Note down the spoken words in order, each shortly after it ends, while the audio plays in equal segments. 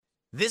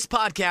This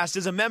podcast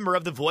is a member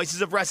of the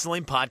Voices of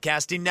Wrestling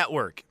Podcasting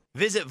Network.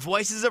 Visit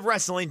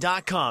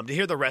voicesofwrestling.com to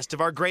hear the rest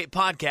of our great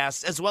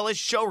podcasts, as well as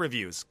show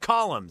reviews,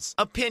 columns,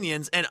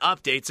 opinions, and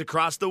updates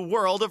across the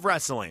world of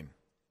wrestling.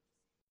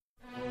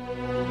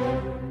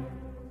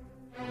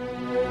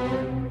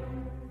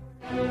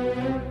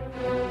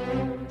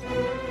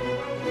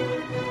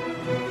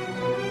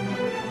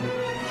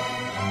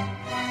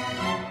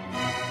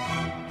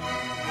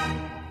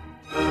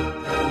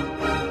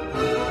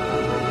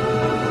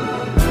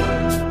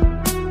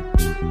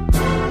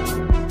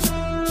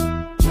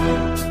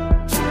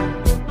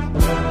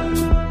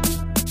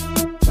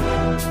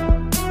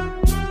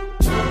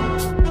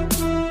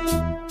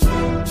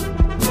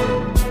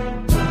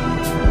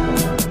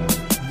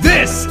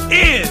 This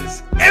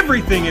is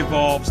Everything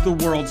Evolves, the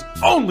world's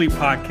only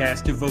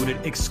podcast devoted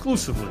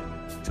exclusively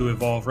to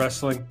Evolve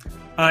Wrestling.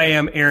 I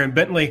am Aaron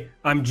Bentley.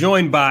 I'm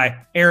joined by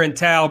Aaron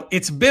Taub.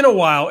 It's been a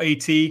while,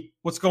 AT.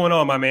 What's going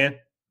on, my man?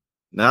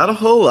 Not a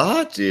whole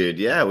lot, dude.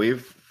 Yeah,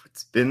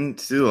 it's been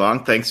too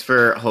long. Thanks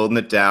for holding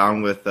it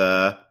down with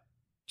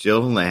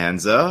Jill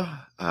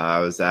Lanza. I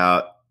was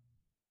out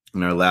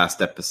in our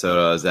last episode.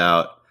 I was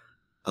out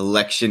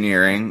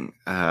electioneering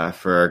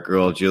for our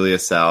girl Julia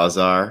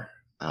Salazar,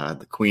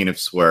 the Queen of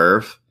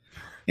Swerve,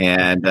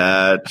 and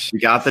she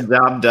got the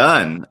job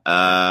done.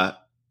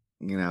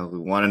 We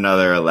won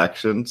another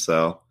election,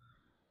 so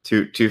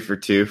two for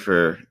two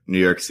for New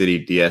York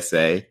City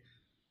DSA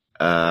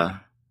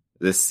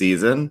this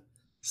season.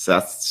 So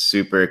that's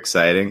super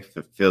exciting.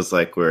 It feels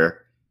like we're,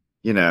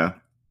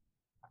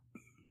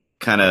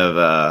 kind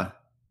of,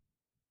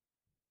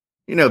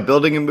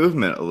 building a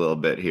movement a little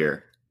bit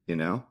here,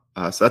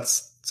 So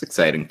it's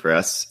exciting for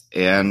us.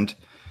 And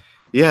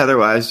yeah,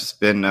 otherwise just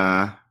been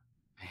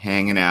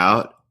hanging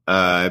out.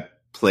 I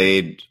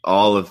played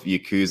all of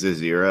Yakuza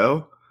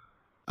 0.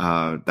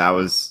 That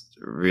was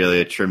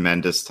really a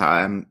tremendous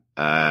time.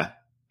 I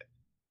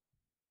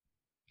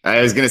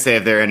was going to say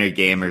if there are any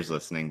gamers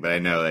listening, but I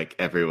know like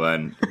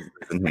everyone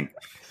listening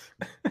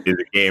who's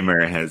a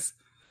gamer has,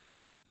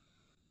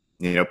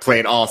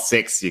 played all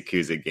 6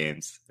 Yakuza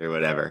games or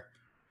whatever.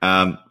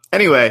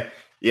 Anyway,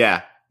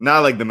 yeah,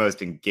 not like the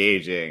most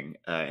engaging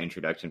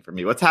introduction for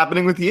me. What's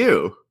happening with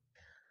you?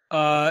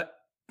 Not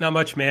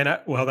much, man.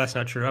 Well, that's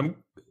not true.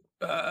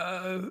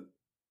 I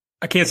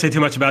can't say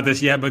too much about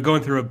this yet, but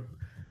going through a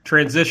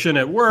transition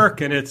at work,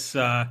 and it's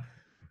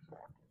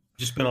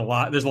just been a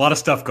lot. There's a lot of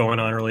stuff going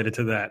on related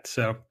to that.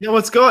 So yeah,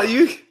 what's going?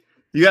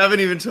 You haven't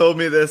even told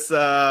me this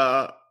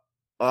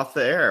off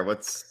the air.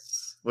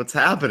 What's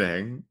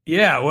happening?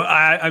 Yeah, well,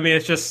 I mean,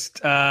 it's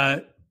just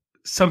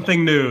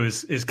something new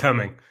is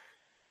coming.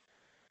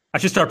 I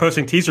should start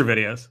posting teaser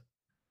videos.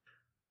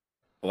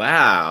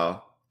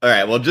 Wow. All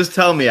right. Well, just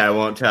tell me. I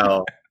won't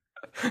tell.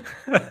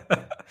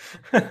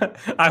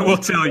 I will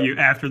tell you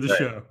after the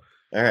show.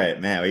 All right,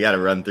 man. We got to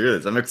run through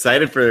this. I'm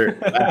excited for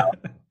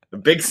a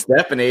big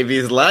step in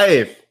AV's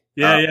life.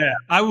 Yeah.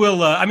 I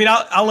will.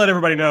 I'll let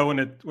everybody know when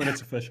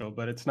it's official,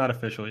 but it's not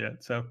official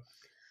yet. So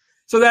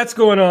that's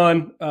going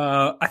on.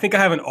 I think I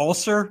have an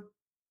ulcer.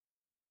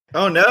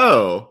 Oh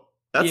no,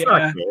 that's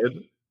not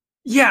good.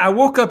 Yeah, I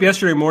woke up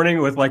yesterday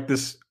morning with like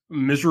this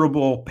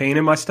miserable pain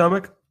in my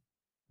stomach,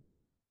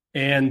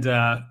 and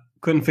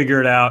couldn't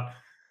figure it out.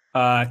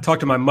 I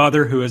talked to my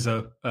mother, who is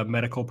a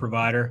medical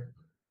provider,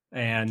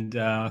 and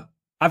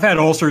I've had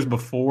ulcers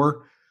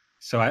before.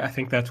 So I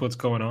think that's what's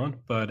going on,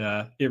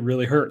 but it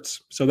really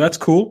hurts. So that's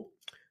cool.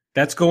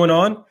 That's going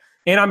on.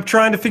 And I'm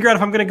trying to figure out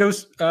if I'm going to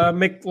go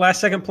make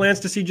last-second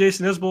plans to see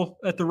Jason Isbell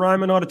at the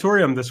Ryman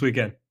Auditorium this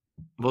weekend.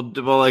 Well,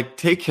 like,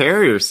 take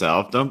care of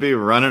yourself. Don't be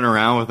running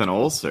around with an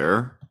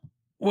ulcer.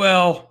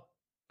 Well,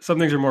 some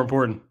things are more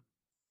important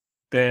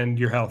than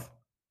your health.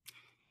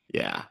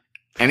 Yeah.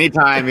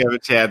 Anytime you have a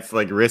chance to,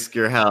 like, risk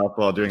your health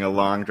while doing a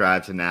long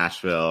drive to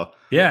Nashville.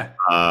 Yeah.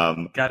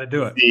 Got to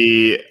do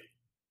it.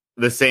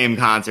 The same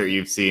concert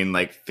you've seen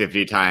like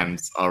 50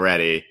 times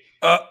already.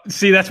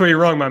 See, that's where you're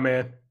wrong, my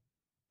man.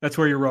 That's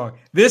where you're wrong.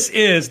 This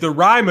is the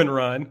Ryman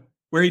run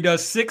where he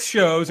does 6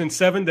 shows in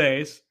 7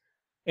 days.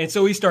 And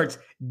so he starts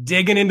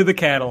digging into the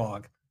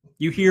catalog.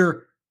 You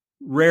hear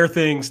rare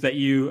things that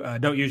you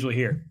don't usually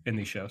hear in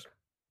these shows.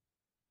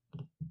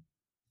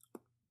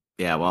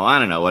 Yeah, well, I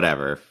don't know,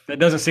 whatever. That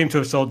doesn't seem to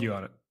have sold you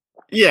on it.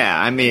 Yeah,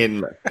 I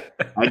mean,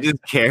 I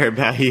just care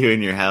about you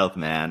and your health,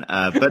 man.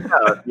 But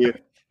no,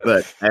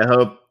 But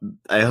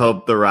I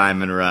hope the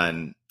Ryman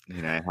run,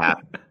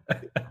 happens.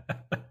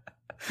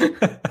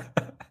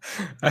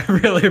 I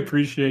really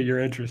appreciate your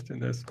interest in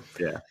this.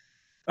 Yeah.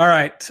 All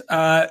right.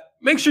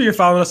 Make sure you're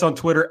following us on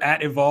Twitter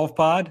at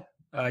EvolvePod.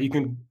 You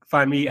can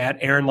find me at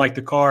Aaron Like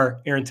the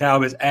Car. Aaron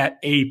Taub is at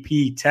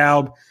AP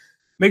Taub.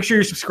 Make sure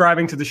you're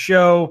subscribing to the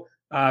show.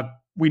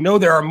 We know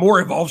there are more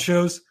Evolve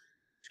shows,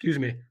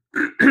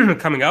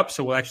 coming up.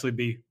 So we'll actually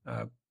be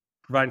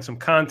providing some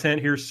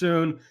content here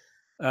soon.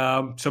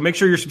 So make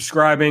sure you're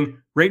subscribing,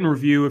 rate and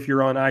review if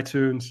you're on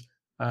iTunes.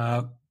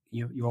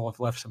 You all have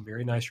left some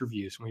very nice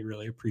reviews, and we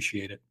really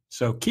appreciate it.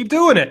 So keep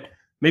doing it.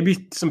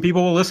 Maybe some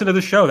people will listen to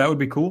the show. That would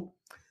be cool.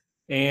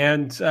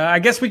 And I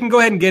guess we can go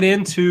ahead and get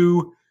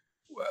into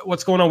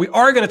what's going on. We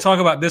are going to talk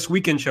about this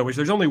weekend show, which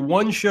there's only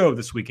one show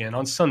this weekend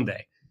on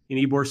Sunday in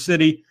Ybor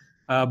City.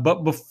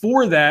 But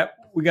before that,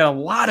 we got a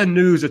lot of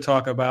news to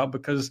talk about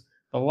because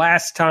the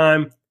last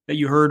time that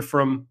you heard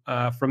from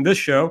this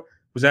show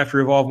was after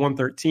Evolve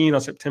 113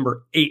 on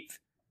September 8th.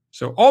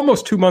 So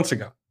almost 2 months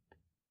ago.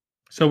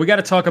 So we got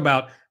to talk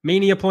about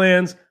Mania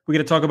plans. We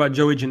got to talk about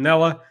Joey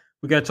Janela.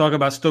 We got to talk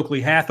about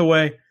Stokely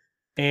Hathaway.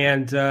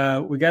 And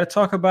we got to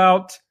talk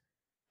about,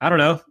 I don't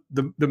know,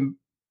 the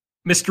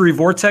Mystery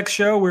Vortex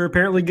show we're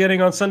apparently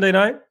getting on Sunday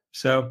night.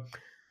 So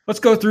let's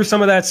go through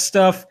some of that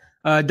stuff.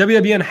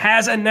 WWN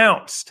has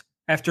announced,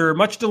 after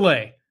much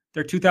delay,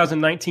 their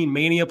 2019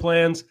 Mania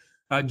plans.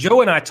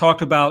 Joe and I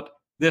talked about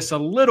this a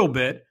little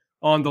bit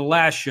on the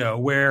last show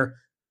where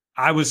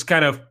I was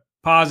kind of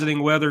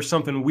positing whether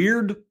something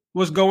weird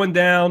was going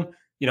down.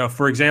 You know,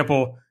 for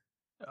example,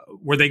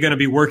 were they going to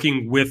be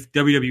working with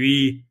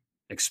WWE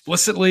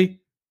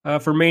explicitly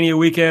for Mania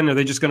weekend? Are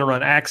they just going to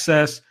run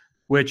Access,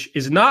 which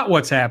is not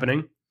what's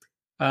happening?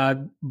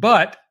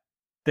 But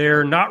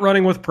they're not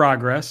running with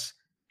Progress,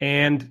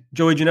 and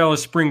Joey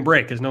Janela's spring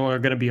break is no longer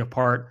going to be a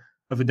part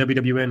of the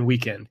WWN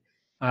weekend.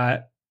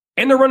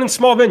 And they're running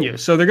small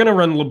venues. So they're going to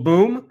run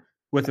Laboom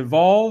with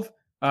Evolve.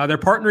 They're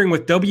partnering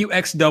with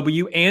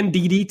WXW and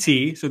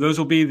DDT. So those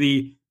will be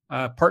the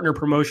partner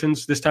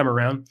promotions this time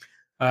around.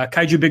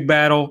 Kaiju Big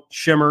Battle,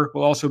 Shimmer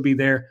will also be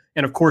there.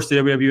 And, of course, the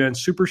WWN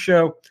Super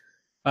Show.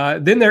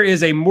 Then there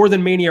is a More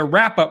Than Mania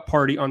wrap-up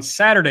party on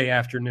Saturday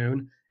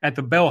afternoon at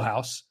the Bell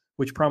House,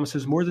 which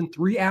promises more than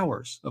 3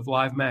 hours of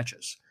live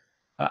matches.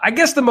 I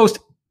guess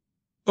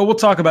we'll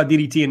talk about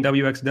DDT and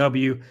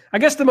WXW. I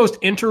guess the most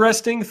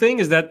interesting thing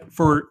is that,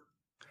 for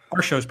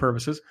our show's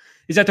purposes,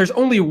 is that there's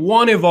only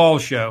one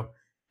Evolve show,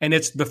 and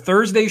it's the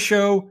Thursday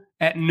show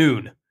at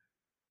noon.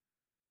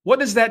 What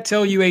does that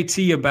tell you, AT,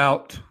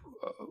 about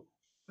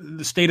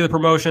the state of the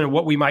promotion and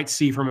what we might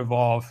see from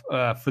Evolve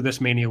for this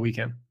Mania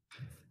weekend?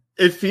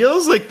 It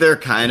feels like they're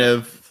kind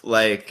of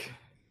like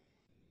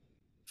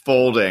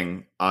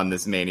folding on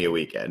this Mania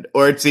weekend.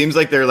 Or it seems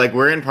like they're like,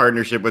 we're in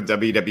partnership with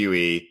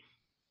WWE.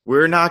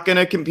 We're not going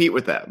to compete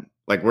with them.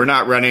 Like, they're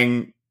not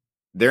running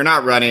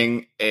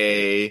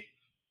a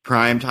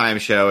primetime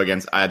show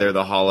against either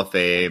the Hall of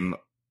Fame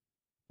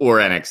or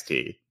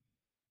NXT.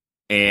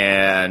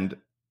 And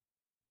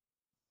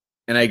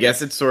I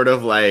guess it's sort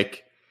of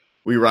like,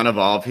 we run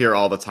Evolve here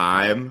all the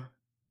time.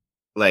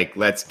 Like,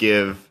 let's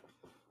give,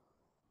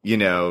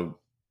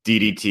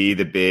 DDT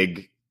the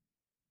big,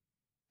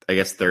 I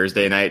guess,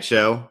 Thursday night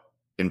show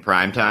in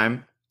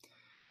primetime.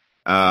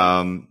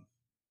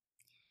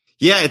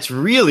 Yeah, it's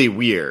really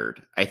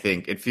weird. I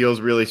think it feels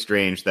really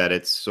strange that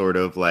it's sort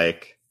of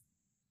like,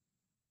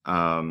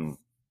 and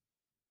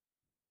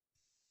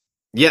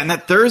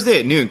that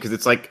Thursday at noon, because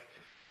it's like,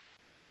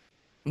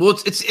 well,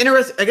 it's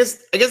interesting. I guess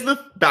the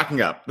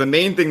backing up, the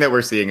main thing that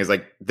we're seeing is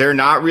like, they're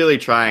not really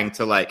trying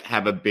to like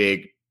have a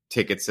big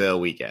ticket sale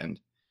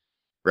weekend,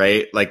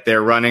 right? Like,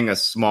 they're running a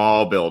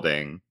small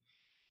building.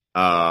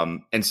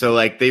 And so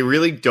like, they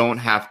really don't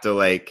have to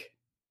like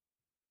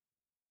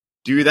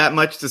do that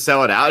much to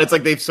sell it out. It's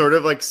like, they've sort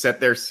of like set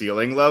their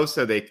ceiling low,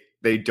 so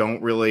they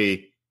don't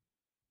really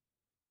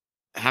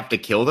have to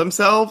kill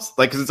themselves.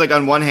 Like, cause it's like,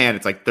 on one hand,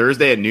 it's like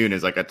Thursday at noon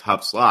is like a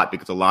tough slot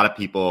because a lot of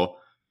people,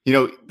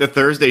 the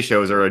Thursday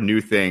shows are a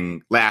new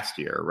thing last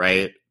year,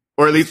 right?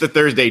 Or at least the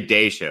Thursday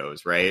day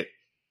shows, right?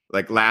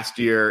 Like, last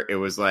year it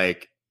was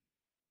like,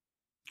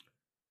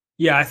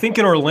 yeah, I think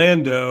in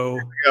Orlando.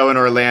 In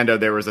Orlando,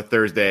 there was a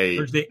Thursday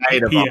night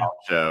Evolve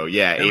show.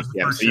 Yeah, 8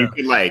 p.m. So you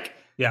could like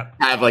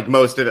have like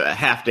most of a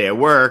half day of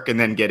work and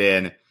then get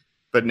in.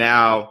 But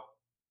now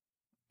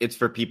it's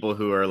for people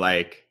who are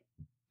like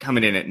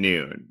coming in at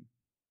noon,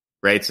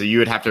 right? So you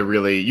would have to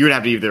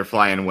either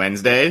fly in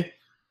Wednesday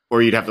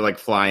or you'd have to like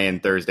fly in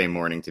Thursday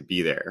morning to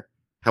be there.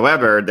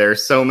 However,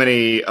 there's so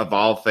many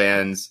Evolve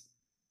fans.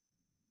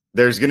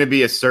 There's going to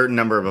be a certain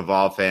number of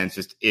Evolve fans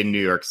just in New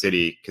York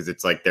City because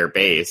it's like their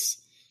base.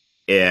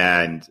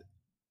 And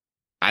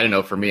I don't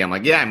know, for me, I'm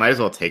like, I might as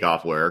well take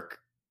off work.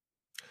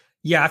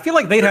 Yeah, I feel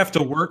like they'd have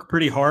to work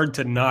pretty hard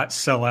to not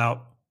sell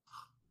out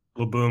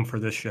Laboom for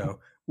this show.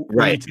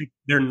 Right.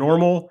 They're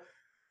normal.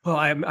 Well,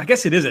 I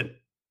guess it isn't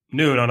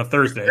noon on a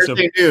Thursday.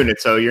 Thursday noon.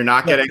 So you're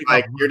not getting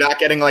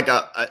like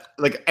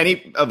like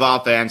any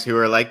Evolve fans who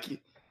are like,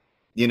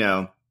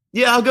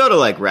 I'll go to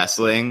like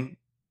wrestling.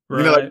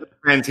 Right. Like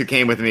friends who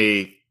came with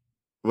me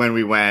when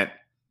we went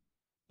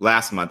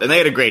last month, and they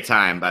had a great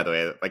time, by the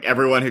way. Like,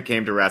 everyone who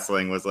came to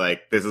wrestling was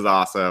like, this is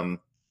awesome.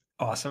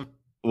 Awesome.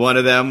 One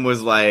of them was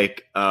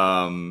like,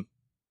 one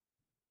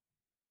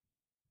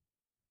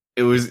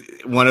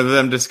of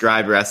them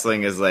described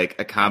wrestling as like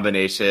a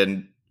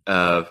combination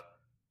of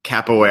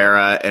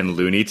capoeira and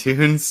Looney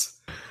Tunes.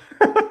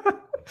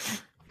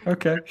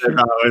 Okay. Sure.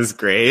 That was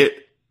great.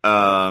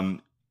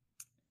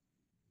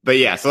 But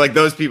yeah, so like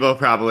those people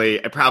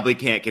I probably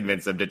can't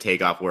convince them to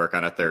take off work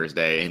on a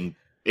Thursday and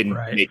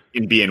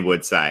be in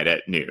Woodside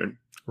at noon.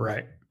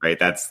 Right. Right.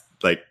 That's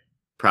like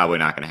probably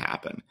not going to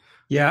happen.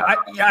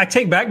 I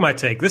take back my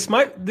take.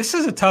 This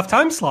is a tough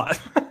time slot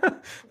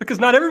because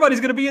not everybody's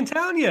going to be in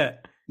town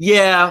yet.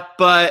 Yeah,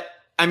 but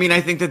I mean,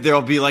 I think that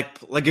there'll be like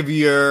if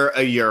you're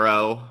a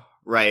Euro,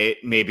 right?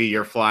 Maybe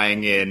you're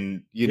flying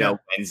in,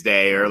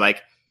 Wednesday or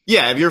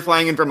if you're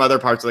flying in from other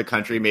parts of the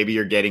country, maybe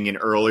you're getting in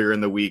earlier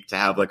in the week to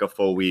have like a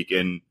full week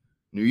in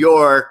New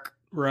York.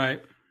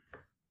 Right.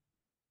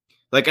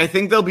 Like, I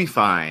think they'll be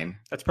fine.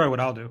 That's probably what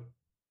I'll do.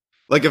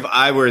 Like, if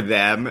I were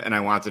them and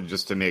I wanted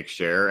just to make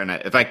sure, and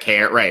if I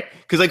can't, right?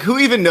 Because, like, who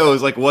even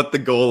knows, like, what the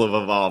goal of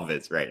Evolve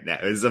is right now?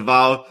 Is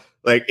Evolve,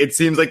 like, it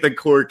seems like the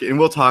core, and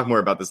we'll talk more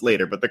about this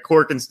later, but the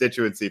core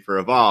constituency for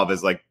Evolve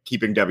is, like,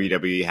 keeping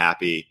WWE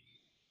happy,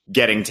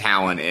 getting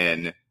talent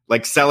in.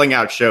 Like, selling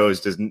out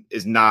shows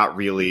is not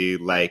really,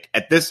 like,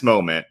 at this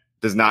moment,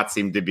 does not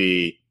seem to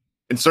be,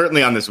 and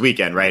certainly on this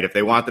weekend, right? If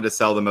they wanted to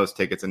sell the most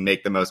tickets and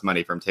make the most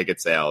money from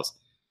ticket sales,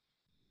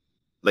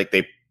 like,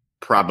 they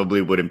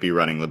probably wouldn't be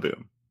running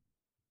Laboom,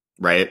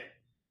 right?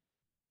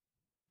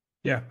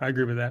 Yeah, I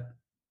agree with that.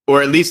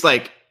 Or at least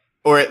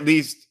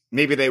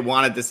maybe they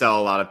wanted to sell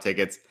a lot of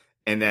tickets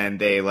and then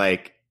they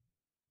like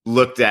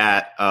looked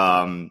at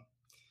the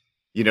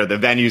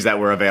venues that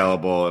were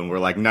available and were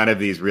like, none of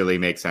these really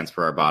make sense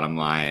for our bottom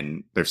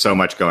line. There's so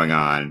much going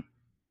on.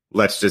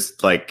 Let's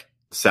just like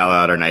sell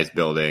out our nice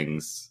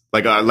buildings.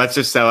 Like let's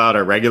just sell out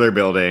our regular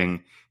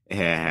building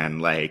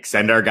and like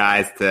send our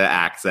guys to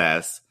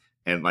Access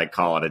and like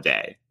call it a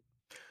day.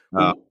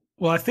 Well,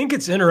 I think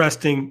it's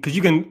interesting because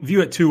you can view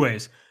it two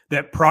ways.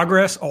 That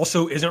Progress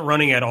also isn't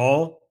running at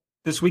all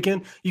this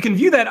weekend. You can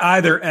view that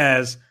either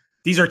as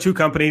these are two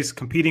companies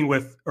competing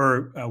with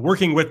or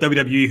working with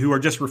WWE who are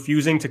just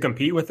refusing to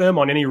compete with them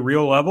on any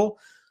real level.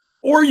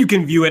 Or you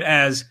can view it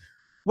as,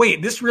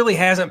 wait, this really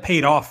hasn't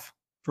paid off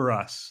for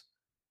us.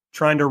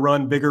 Trying to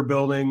run bigger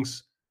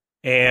buildings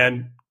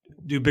and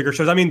do bigger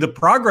shows. I mean, the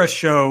Progress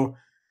show,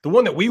 the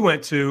one that we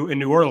went to in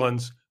New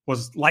Orleans,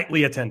 was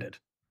lightly attended.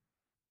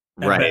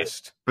 Right.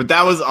 Best. But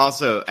that was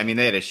also, I mean,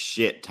 they had a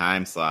shit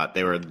time slot.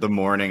 They were the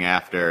morning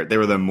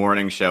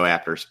show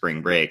after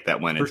spring break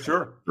that went at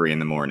 3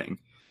 a.m.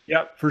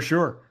 Yeah, for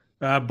sure.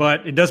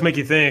 But it does make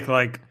you think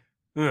like,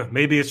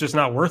 maybe it's just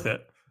not worth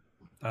it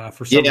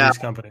for some of these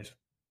companies.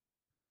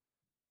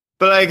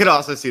 But I could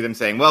also see them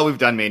saying, well, we've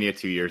done Mania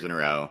 2 years in a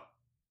row.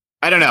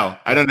 I don't know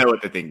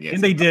what the thing is.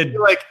 And they did.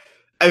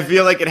 I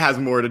feel like it has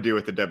more to do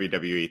with the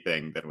WWE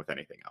thing than with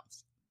anything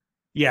else.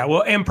 Yeah,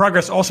 well, and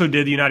Progress also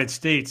did the United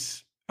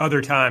States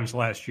other times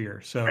last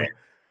year. So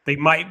They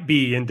might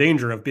be in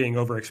danger of being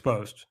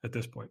overexposed at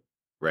this point.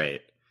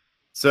 Right.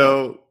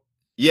 So,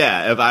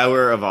 yeah, if I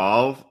were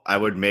Evolve, I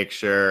would make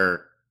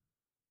sure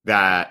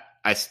that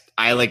I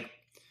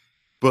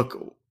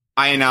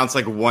announce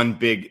like one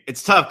big,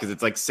 it's tough because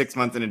it's like 6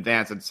 months in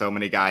advance and so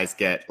many guys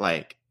get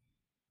like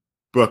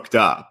booked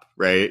up,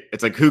 right?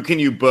 It's like, who can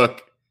you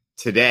book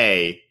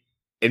today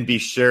and be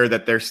sure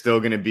that they're still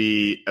going to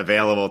be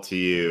available to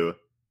you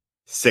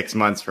 6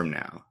 months from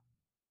now?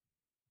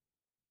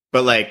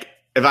 But like,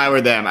 if I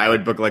were them, I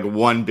would book like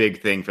one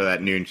big thing for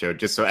that noon show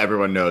just so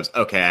everyone knows,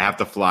 okay, I have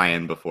to fly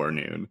in before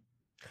noon.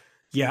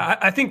 Yeah,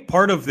 I think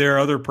part of their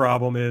other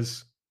problem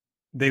is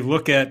they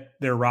look at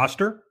their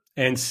roster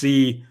and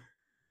see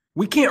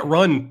we can't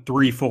run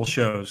 3 full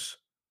shows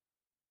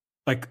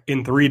like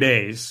in 3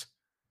 days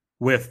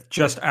with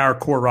just our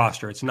core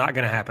roster. It's not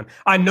going to happen.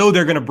 I know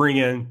they're going to bring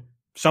in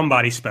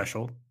somebody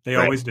special. They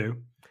always do.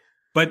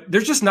 But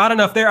there's just not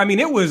enough there. I mean,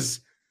 it was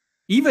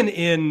even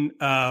in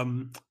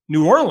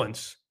New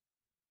Orleans,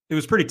 it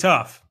was pretty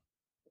tough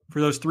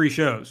for those 3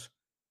 shows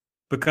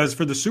because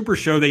for the Super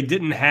Show, they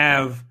didn't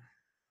have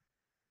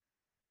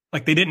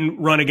they didn't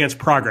run against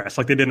Progress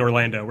like they did in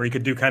Orlando, where you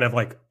could do kind of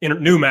like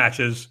new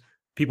matches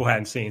people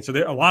hadn't seen. So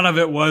a lot of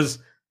it was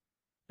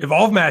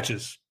Evolve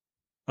matches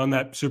on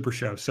that Super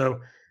Show.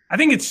 So I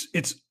think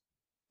it's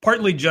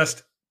partly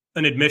just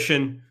an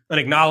admission, an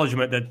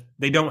acknowledgement that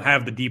they don't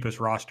have the deepest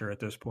roster at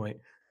this point.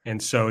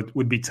 And so it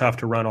would be tough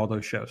to run all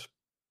those shows.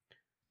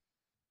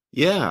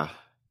 Yeah.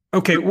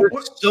 Okay.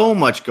 There's so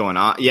much going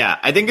on. Yeah.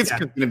 I think it's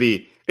going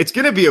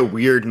to be a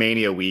weird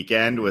Mania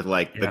weekend with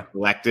like the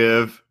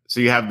collective. So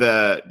you have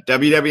the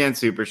WWN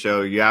Super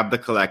Show, you have the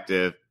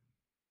collective,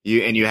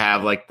 you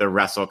have like the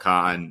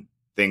WrestleCon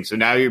thing. So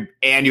now you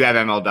have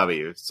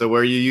MLW. So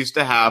where you used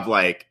to have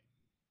like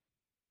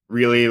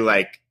really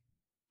like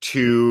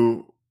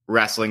 2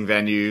 wrestling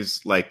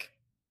venues like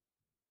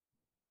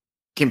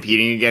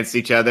competing against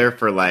each other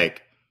for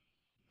like,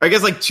 I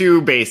guess like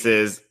 2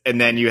 bases,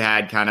 and then you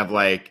had kind of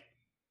like,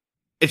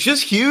 it's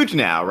just huge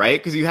now, right?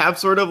 Because you have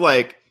sort of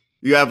like,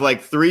 you have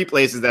like 3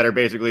 places that are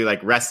basically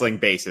like wrestling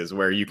bases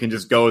where you can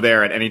just go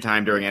there at any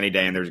time during any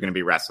day and there's going to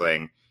be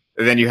wrestling.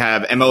 And then you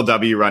have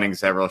MLW running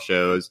several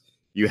shows.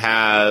 You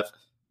have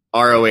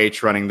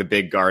ROH running the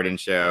big Garden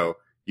show.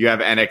 You have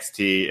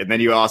NXT. And then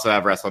you also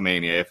have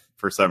WrestleMania if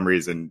for some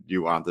reason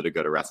you wanted to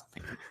go to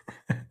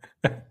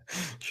WrestleMania.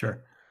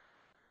 Sure.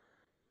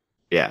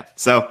 Yeah.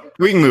 So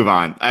we can move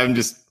on.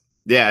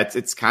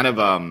 It's kind of,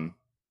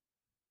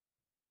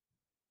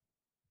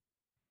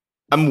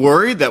 I'm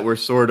worried that we're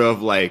sort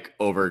of like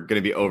going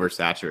to be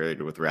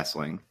oversaturated with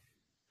wrestling.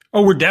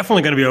 Oh, we're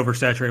definitely going to be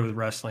oversaturated with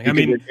wrestling.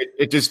 Because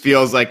it just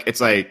feels like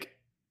it's like,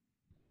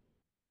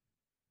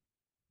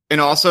 and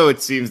also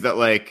it seems that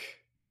like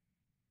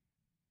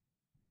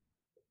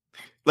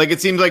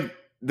it seems like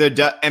the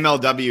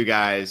MLW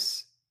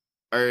guys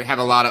have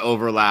a lot of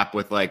overlap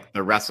with like the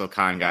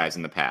WrestleCon guys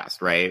in the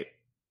past, right?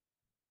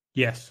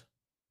 Yes.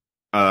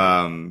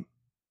 So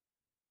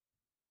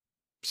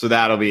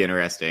that'll be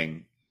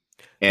interesting.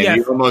 And Yeah.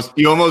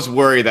 you almost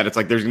worry that it's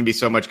like there's going to be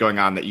so much going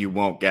on that you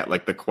won't get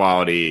like the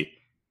quality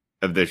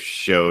of the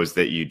shows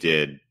that you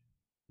did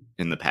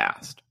in the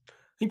past. I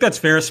think that's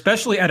fair,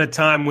 especially at a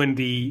time when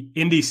the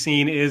indie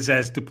scene is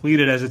as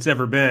depleted as it's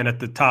ever been at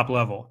the top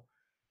level.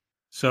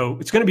 So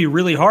it's going to be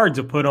really hard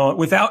to put on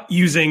without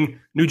using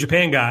New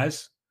Japan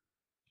guys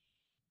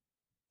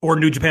or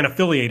New Japan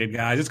affiliated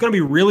guys. It's going to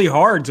be really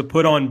hard to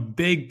put on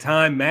big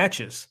time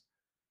matches.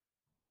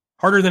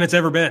 Harder than it's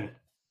ever been,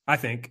 I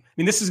think. I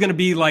mean, this is going to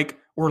be like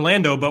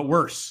Orlando, but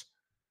worse,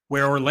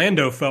 where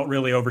Orlando felt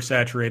really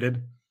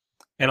oversaturated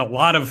and a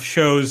lot of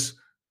shows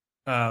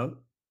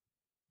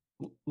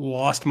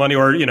lost money,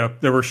 or,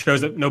 there were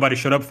shows that nobody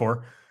showed up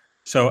for.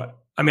 So,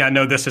 I mean, I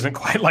know this isn't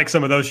quite like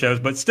some of those shows,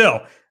 but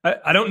still,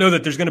 I don't know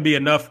that there's going to be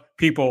enough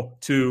people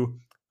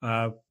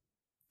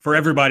for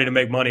everybody to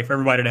make money, for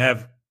everybody to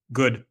have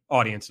good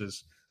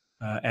audiences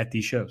at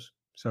these shows.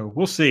 So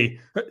we'll see.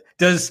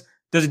 Does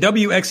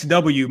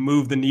WXW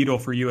move the needle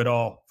for you at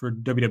all for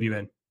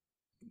WWN?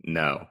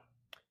 No.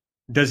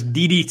 Does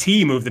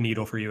DDT move the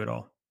needle for you at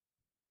all?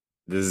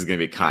 This is going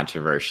to be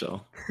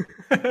controversial.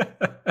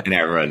 And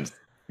everyone's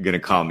going to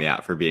call me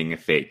out for being a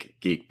fake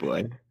geek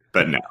boy.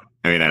 But no.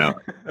 I mean, I don't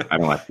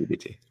watch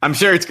DDT. I'm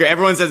sure it's great.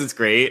 Everyone says it's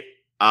great.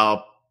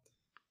 I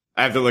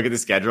have to look at the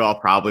schedule. I'll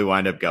probably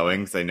wind up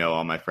going because I know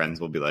all my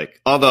friends will be like,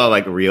 all the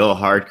like real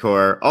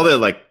hardcore, all the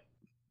like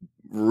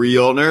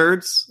real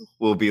nerds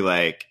will be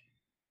like,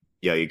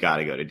 yo, you got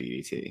to go to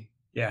DDT.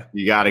 Yeah.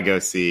 You got to go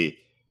see,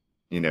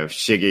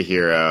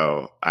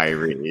 Shigehiro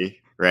Irie,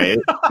 right?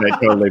 Did I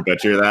totally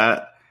butcher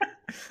that?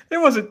 It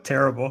wasn't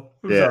terrible.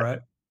 It was all right.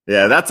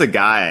 Yeah, that's a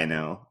guy I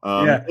know.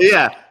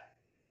 Yeah.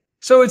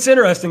 So it's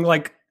interesting.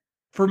 Like,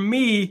 for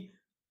me,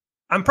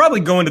 I'm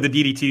probably going to the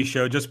DDT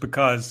show just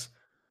because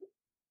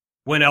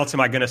when else am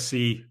I going to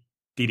see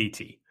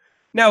DDT?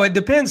 Now, it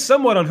depends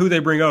somewhat on who they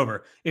bring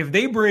over. If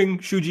they bring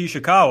Shuji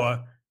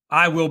Ishikawa,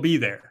 I will be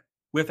there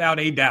without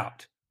a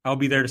doubt. I'll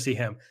be there to see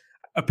him.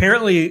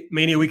 Apparently,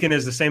 Mania Weekend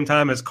is the same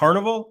time as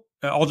Carnival,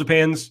 All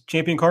Japan's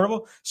Champion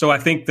Carnival. So I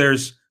think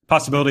there's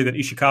possibility that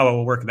Ishikawa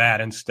will work that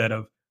instead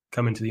of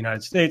coming to the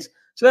United States.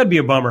 So that'd be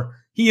a bummer.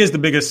 He is the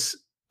biggest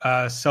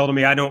sell to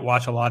me. I don't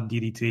watch a lot of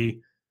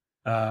DDT.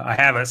 I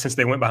haven't since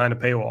they went behind a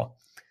paywall.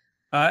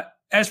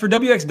 As for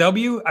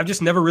WXW, I've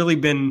just never really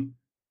been,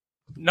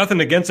 nothing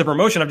against the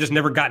promotion. I've just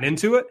never gotten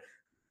into it.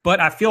 But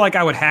I feel like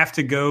I would have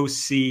to go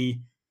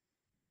see,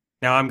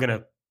 now I'm going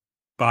to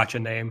botch a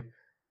name.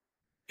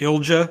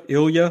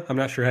 Ilya, I'm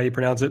not sure how you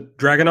pronounce it.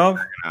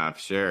 Dragunov?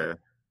 Sure.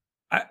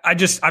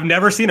 I've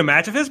never seen a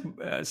match of his,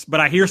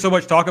 but I hear so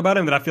much talk about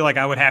him that I feel like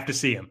I would have to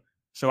see him.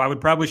 So I would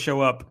probably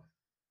show up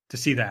to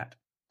see that.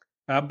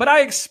 But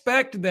I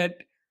expect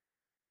that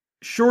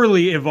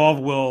surely Evolve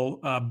will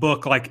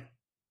book like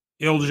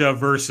Ilja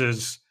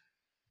versus,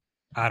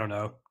 I don't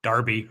know,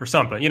 Darby or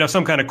something.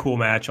 Some kind of cool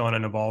match on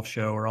an Evolve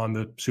show or on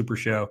the Super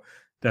Show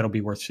that'll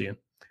be worth seeing.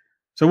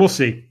 So we'll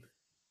see.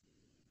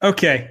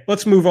 Okay,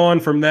 let's move on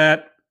from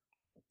that.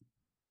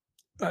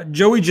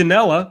 Joey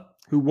Janela,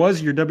 who was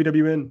your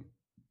WWN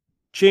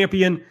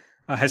champion,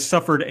 has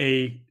suffered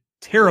a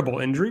terrible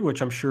injury,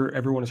 which I'm sure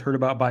everyone has heard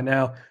about by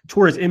now.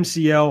 Tore his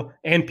MCL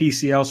and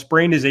PCL,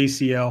 sprained his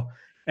ACL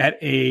at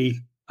a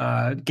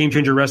Game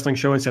Changer Wrestling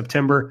show in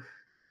September.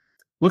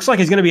 Looks like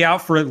he's going to be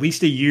out for at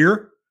least a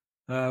year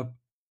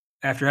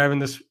after having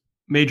this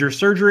major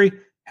surgery.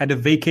 Had to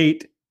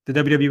vacate the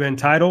WWN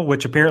title,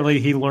 which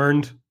apparently he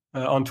learned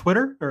on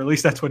Twitter, or at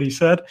least that's what he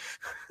said,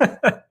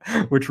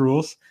 which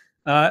rules.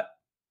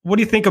 What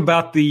do you think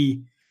about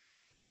the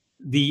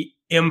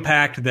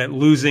impact that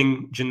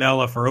losing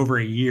Janela for over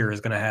a year is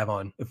going to have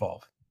on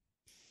Evolve?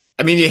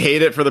 I mean, you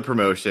hate it for the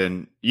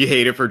promotion. You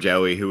hate it for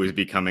Joey, who was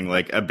becoming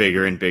like a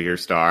bigger and bigger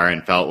star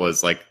and felt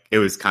it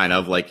was kind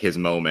of like his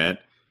moment.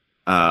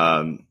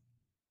 So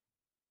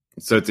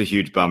it's a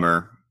huge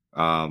bummer.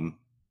 Hope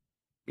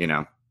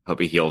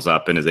he heals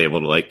up and is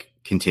able to like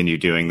continue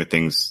doing the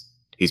things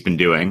he's been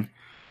doing.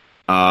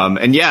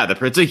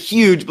 It's a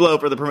huge blow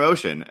for the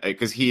promotion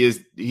because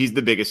he's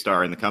the biggest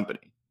star in the company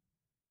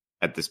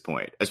at this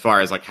point, as far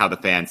as like how the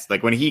fans,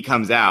 like when he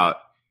comes out,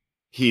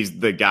 he's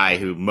the guy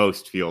who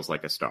most feels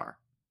like a star.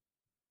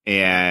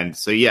 And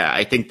so,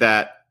 I think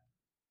that,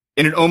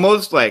 and it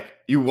almost like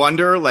you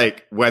wonder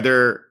like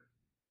whether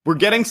we're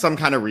getting some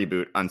kind of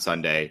reboot on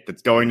Sunday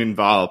that's going to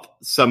involve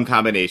some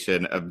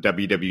combination of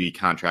WWE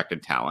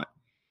contracted talent.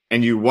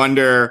 And you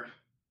wonder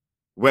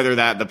whether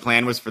the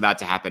plan was for that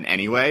to happen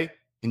anyway.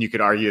 And you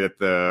could argue that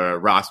the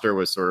roster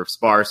was sort of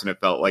sparse and it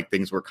felt like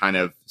things were kind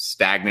of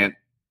stagnant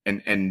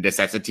and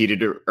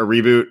necessitated a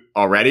reboot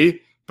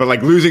already. But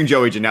like losing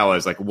Joey Janela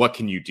is like, what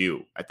can you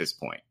do at this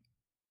point?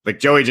 Like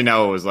Joey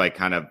Janela was like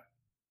kind of,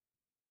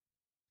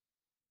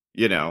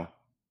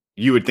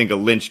 you would think a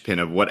linchpin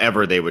of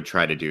whatever they would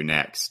try to do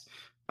next.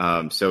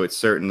 So it's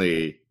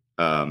certainly,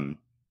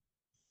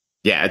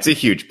 it's a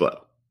huge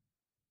blow.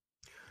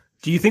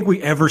 Do you think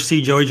we ever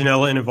see Joey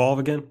Janela in Evolve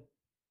again?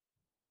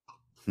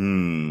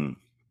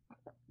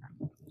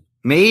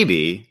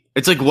 Maybe.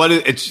 It's like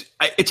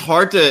it's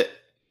hard to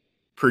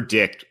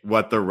predict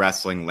what the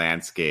wrestling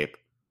landscape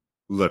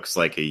looks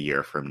like a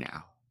year from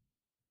now.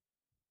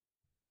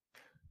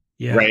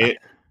 Yeah. Right?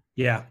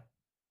 Yeah.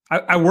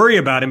 I worry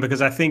about him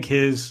because I think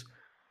his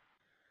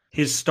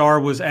star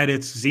was at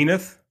its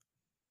zenith,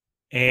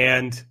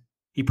 and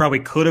he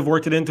probably could have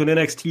worked it into an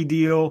NXT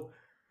deal.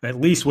 At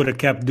least would have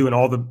kept doing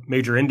all the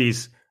major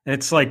indies. And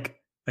it's like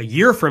a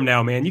year from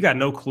now, man, you got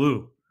no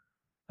clue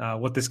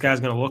what this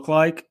guy's going to look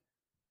like,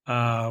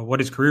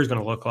 what his career is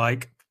going to look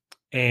like.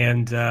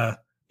 And you don't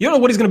know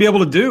what he's going to be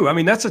able to do. I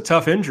mean, that's a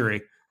tough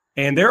injury.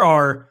 And there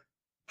are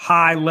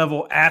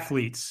high-level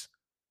athletes,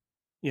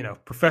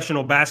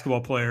 professional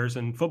basketball players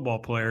and football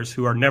players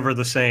who are never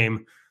the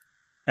same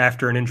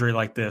after an injury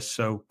like this.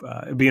 So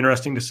it'd be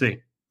interesting to see.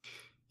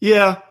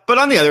 Yeah, but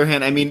on the other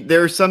hand, I mean,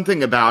 there's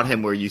something about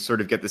him where you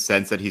sort of get the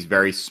sense that he's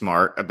very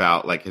smart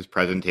about like his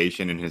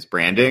presentation and his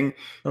branding.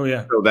 Oh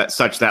yeah.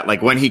 So that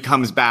like when he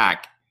comes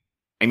back,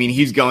 I mean,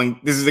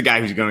 this is a guy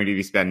who's going to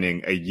be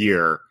spending a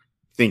year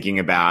thinking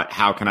about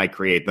how can I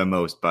create the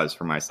most buzz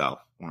for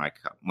myself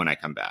when I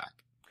come back.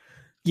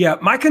 Yeah,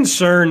 my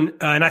concern,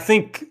 and I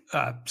think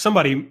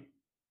somebody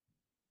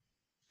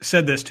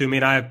said this to me,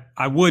 and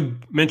I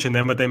would mention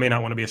them, but they may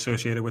not want to be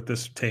associated with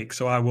this take,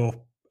 so I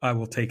will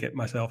take it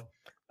myself.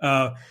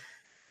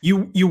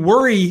 You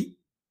worry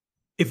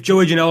if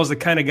Joey Janela is the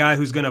kind of guy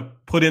who's going to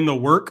put in the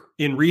work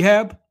in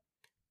rehab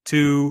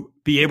to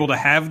be able to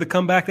have the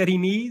comeback that he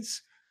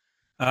needs,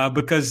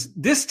 because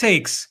this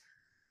takes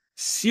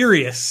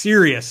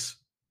serious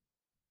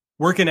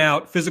working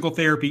out, physical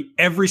therapy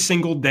every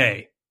single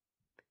day.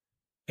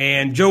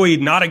 And Joey,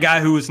 not a guy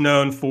who was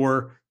known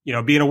for,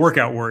 being a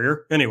workout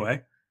warrior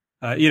anyway,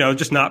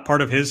 just not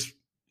part of his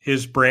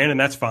brand, and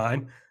that's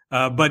fine.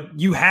 But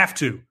you have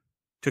to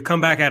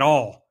come back at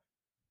all,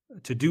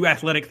 to do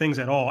athletic things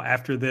at all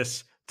after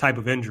this type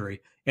of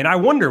injury. And I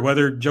wonder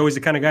whether Joey's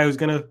the kind of guy who's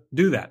going to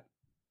do that.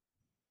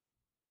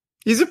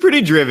 He's a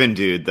pretty driven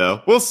dude,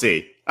 though. We'll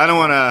see. I don't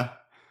want to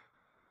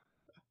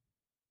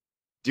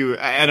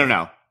I don't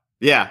know.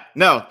 Yeah,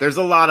 no, there's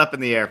a lot up in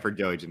the air for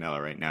Joey Janela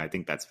right now. I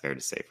think that's fair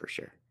to say for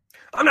sure.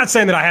 I'm not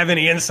saying that I have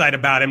any insight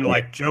about him,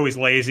 like Joey's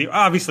lazy.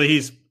 Obviously,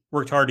 he's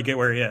worked hard to get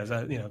where he is,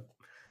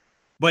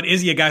 But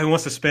is he a guy who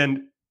wants to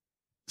spend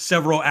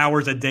several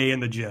hours a day in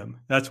the gym?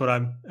 That's what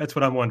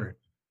I'm wondering.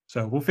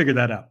 So we'll figure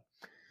that out.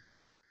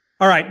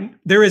 All right,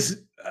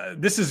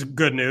 this is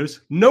good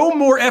news. No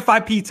more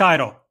FIP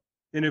title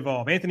in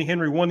Evolve. Anthony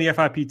Henry won the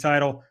FIP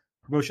title.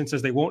 Promotion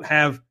says they won't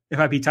have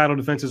FIP title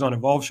defenses on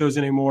Evolve shows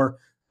anymore,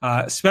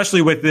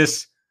 especially with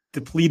this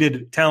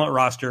depleted talent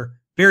roster.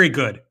 Very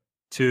good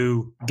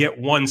to get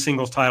one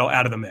singles title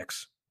out of the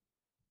mix.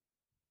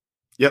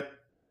 Yep.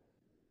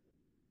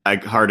 I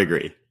hard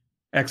agree.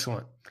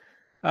 Excellent.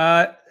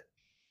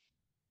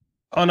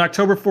 On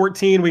October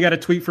 14, we got a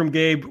tweet from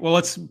Gabe. Well,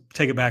 let's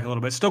take it back a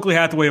little bit. Stokely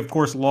Hathaway, of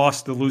course,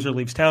 lost the Loser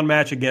Leaves Town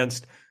match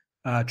against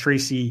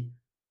Tracy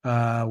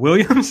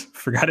Williams.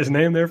 Forgot his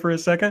name there for a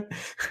second.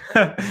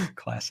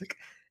 Classic.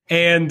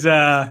 And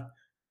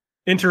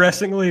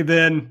interestingly,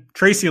 then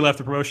Tracy left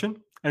the promotion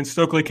and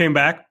Stokely came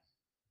back.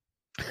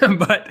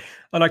 But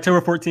on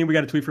October 14, we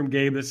got a tweet from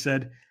Gabe that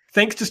said,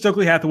 "Thanks to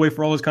Stokely Hathaway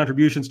for all his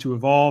contributions to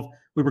Evolve.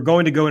 We were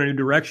going to go in a new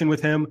direction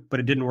with him, but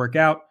it didn't work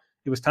out.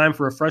 It was time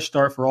for a fresh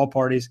start for all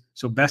parties,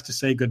 so best to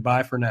say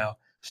goodbye for now.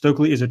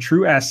 Stokely is a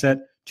true asset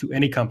to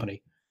any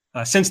company."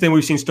 Since then,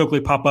 we've seen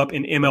Stokely pop up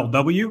in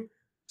MLW,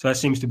 so that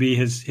seems to be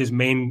his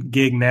main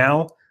gig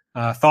now.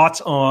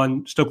 Thoughts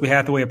on Stokely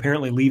Hathaway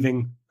apparently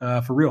leaving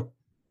for real?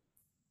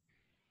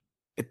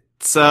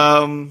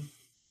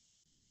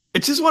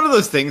 It's just one of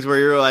those things where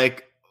you're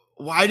like,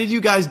 why did you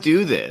guys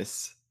do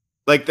this?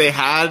 Like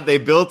they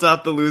built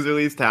up the Loser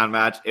Leaves Town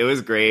match. It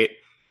was great.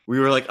 We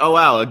were like, oh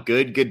wow, a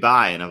good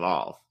goodbye in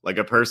Evolve. Like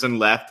a person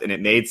left and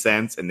it made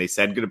sense and they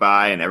said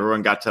goodbye and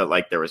everyone got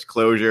to there was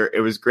closure.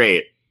 It was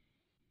great.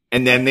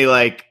 And then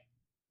they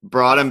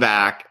brought him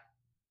back,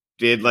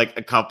 did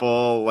a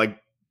couple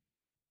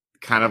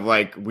kind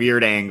of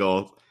weird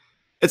angles.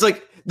 It's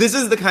this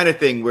is the kind of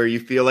thing where you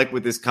feel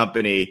with this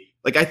company,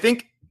 I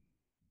think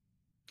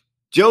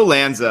Joe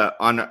Lanza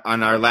on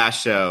our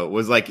last show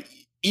was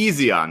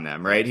easy on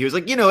them, right? He was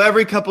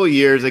every couple of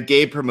years a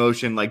gay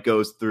promotion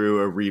goes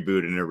through a reboot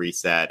and a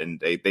reset and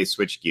they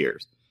switch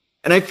gears.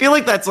 And I feel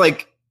that's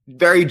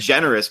very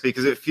generous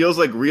because it feels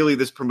really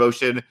this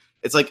promotion,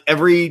 it's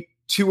every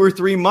 2 or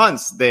 3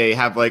 months they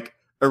have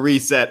a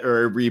reset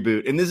or a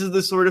reboot. And this is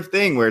the sort of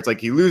thing where it's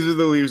he loses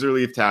the Loser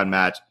Leave Town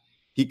match,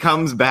 he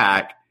comes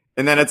back,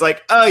 and then it's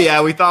oh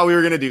yeah, we thought we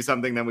were going to do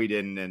something, then we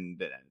didn't, and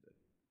it ended.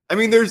 I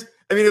mean, there's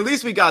I mean, at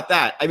least we got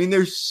that. I mean,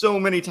 there's so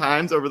many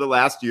times over the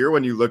last year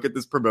when you look at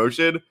this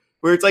promotion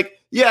where it's like,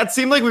 yeah, it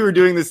seemed like we were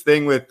doing this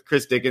thing with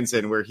Chris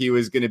Dickinson where he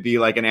was going to be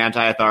like an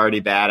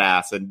anti-authority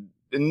badass, and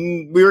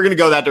we were going to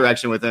go that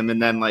direction with him.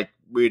 And then like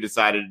we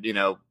decided, you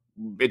know,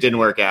 it didn't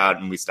work out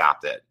and we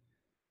stopped it.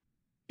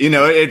 You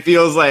know, it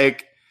feels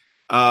like,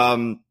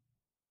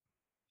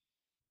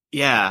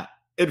 yeah,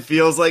 it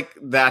feels like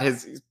that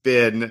has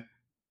been,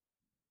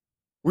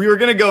 we were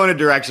going to go in a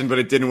direction, but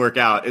it didn't work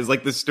out, is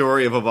like the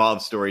story of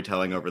Evolve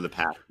storytelling over the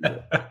past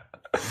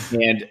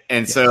year.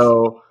 And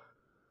so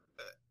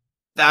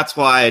that's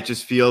why it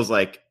just feels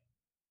like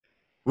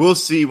we'll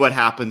see what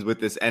happens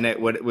with this and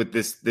with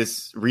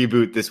this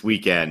reboot this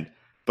weekend.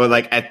 But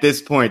like at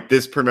this point,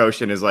 this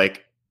promotion is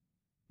like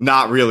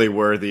not really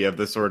worthy of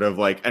the sort of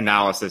like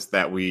analysis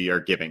that we are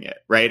giving it,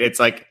 right? It's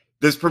like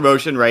this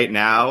promotion right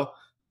now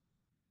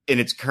in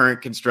its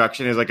current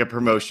construction is like a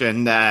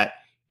promotion that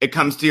it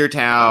comes to your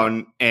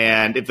town,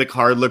 and if the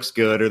card looks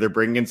good or they're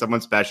bringing in someone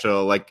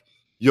special, like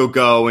you'll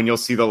go and you'll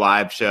see the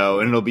live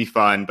show and it'll be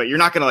fun, but you're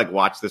not going to like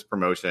watch this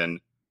promotion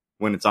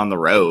when it's on the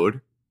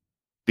road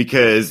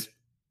because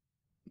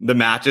the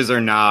matches are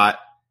not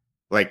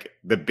like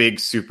the big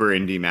super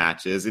indie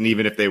matches. And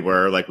even if they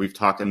were, like we've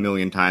talked a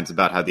million times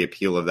about how the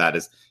appeal of that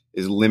is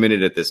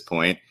limited at this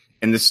point.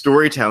 And the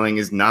storytelling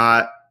is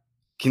not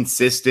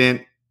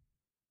consistent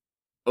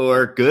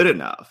or good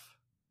enough.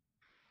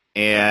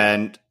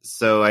 And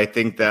so I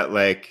think that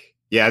like,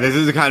 yeah, this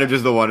is kind of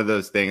just the one of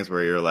those things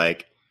where you're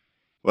like,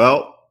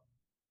 well,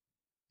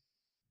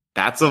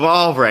 that's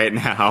Evolve right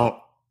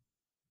now.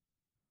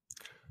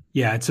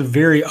 Yeah, it's a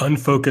very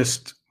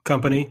unfocused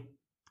company.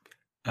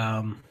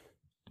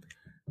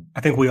 I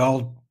think we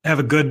all have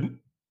a good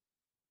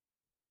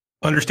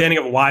understanding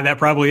of why that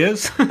probably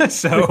is.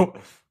 So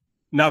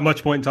not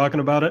much point in talking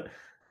about it.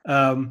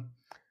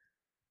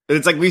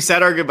 It's like we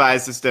said our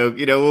goodbyes to Stoke.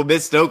 You know, we'll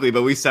miss Stokely,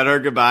 but we said our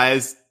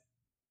goodbyes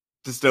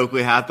to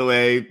Stokely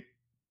Hathaway,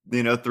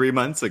 you know, 3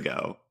 months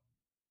ago.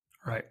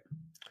 Right.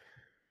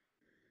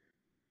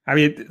 I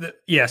mean,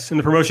 yes, and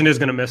the promotion is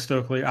going to miss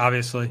Stokely,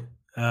 obviously.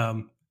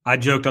 I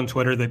joked on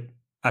Twitter that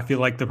I feel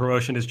like the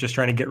promotion is just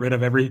trying to get rid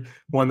of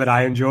everyone that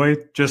I enjoy,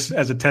 just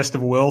as a test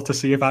of will to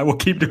see if I will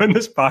keep doing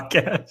this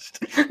podcast.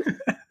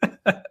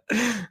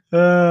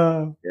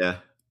 Yeah.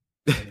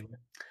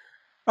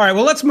 All right,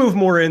 well, let's move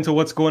more into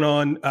what's going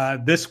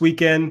on this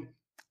weekend.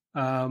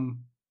 Or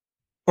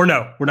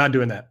no, we're not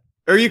doing that.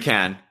 Or you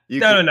can.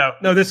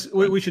 No.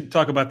 We should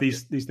talk about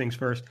these things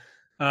first.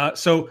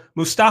 So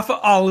Mustafa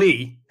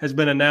Ali has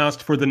been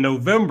announced for the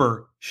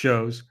November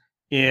shows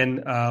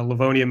in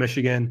Livonia,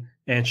 Michigan,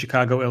 and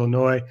Chicago,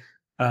 Illinois.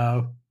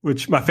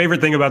 Which my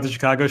favorite thing about the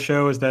Chicago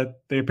show is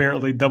that they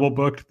apparently double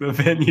booked the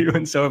venue,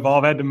 and so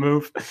Evolve had to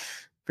move.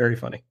 Very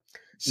funny.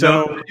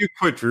 So you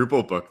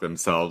quadruple book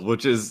themselves,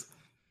 which is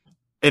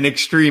an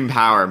extreme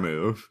power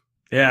move.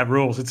 Yeah,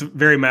 rules. It's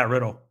very Matt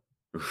Riddle.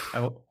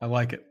 I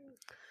like it.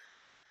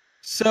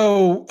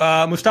 So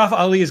Mustafa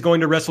Ali is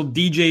going to wrestle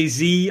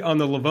DJZ on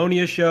the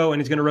Livonia show,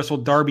 and he's going to wrestle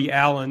Darby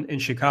Allin in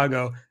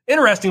Chicago.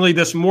 Interestingly,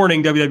 this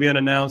morning, WWN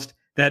announced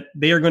that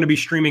they are going to be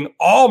streaming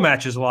all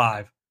matches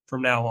live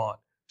from now on.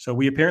 So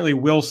we apparently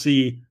will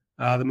see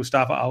the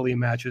Mustafa Ali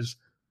matches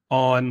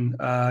on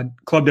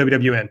Club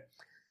WWN.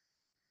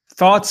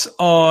 Thoughts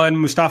on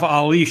Mustafa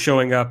Ali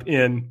showing up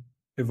in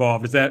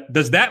Evolve?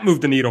 Does that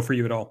move the needle for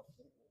you at all?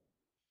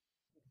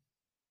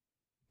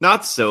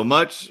 Not so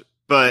much,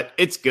 but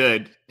it's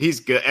good. He's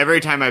good.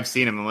 Every time I've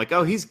seen him, I'm like,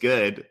 oh, he's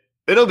good.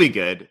 It'll be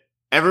good.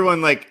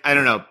 Everyone, like, I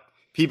don't know,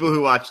 people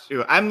who watch,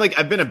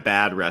 I've been a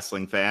bad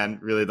wrestling fan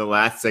really the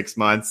last 6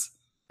 months,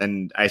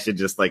 and I should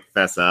just like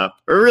fess up.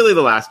 Or really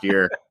the last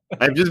year.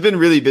 I've just been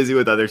really busy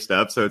with other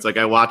stuff. So it's like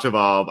I watch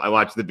Evolve, I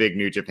watch the big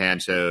New Japan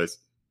shows.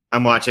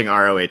 I'm watching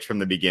ROH from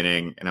the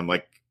beginning, and I'm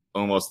like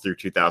almost through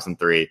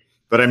 2003.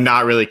 But I'm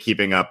not really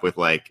keeping up with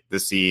like the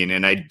scene,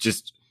 and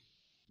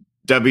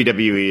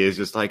WWE is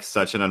just like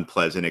such an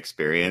unpleasant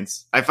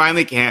experience. I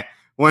finally can't.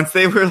 Once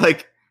they're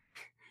like,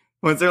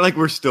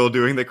 we're still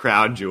doing the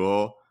crown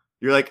jewel,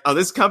 you're like, oh,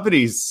 this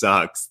company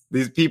sucks.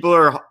 These people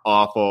are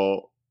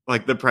awful.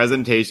 Like the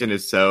presentation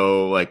is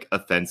so like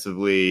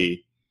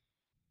offensively,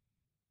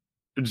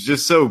 it's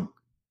just so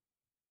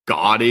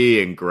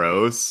gaudy and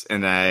gross.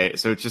 And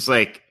so it's just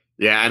like,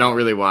 yeah, I don't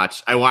really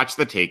watch. I watch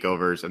the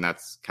takeovers, and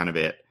that's kind of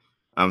it.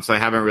 So I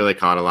haven't really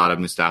caught a lot of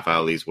Mustafa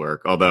Ali's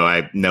work, although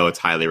I know it's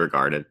highly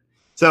regarded.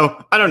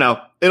 So I don't know.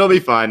 It'll be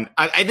fun.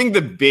 I think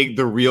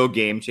the real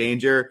game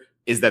changer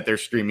is that they're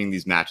streaming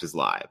these matches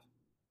live,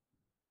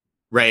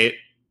 right?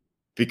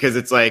 Because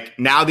it's like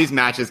now these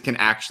matches can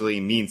actually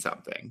mean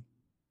something,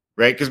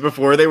 right? Because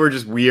before they were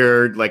just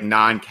weird, like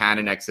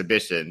non-canon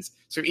exhibitions.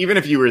 So even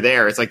if you were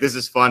there, it's like, this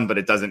is fun, but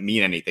it doesn't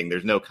mean anything.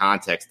 There's no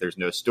context. There's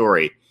no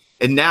story.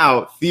 And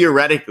now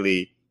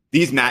theoretically,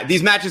 these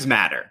matches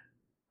matter,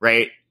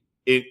 right?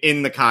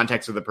 In the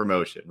context of the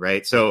promotion,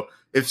 right? So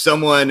if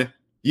someone,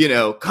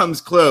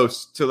 comes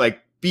close to like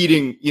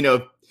beating,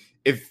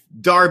 if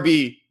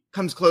Darby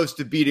comes close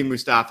to beating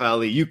Mustafa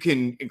Ali, you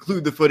can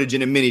include the footage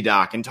in a mini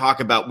doc and talk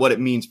about what it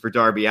means for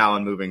Darby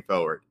Allin moving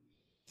forward.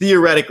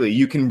 theoretically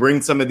you can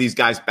bring some of these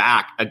guys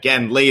back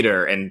again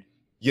later, and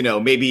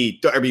maybe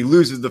Darby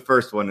loses the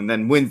first one and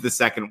then wins the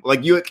second.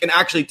 Like, you can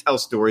actually tell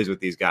stories with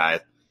these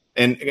guys,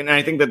 and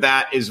I think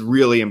that is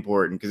really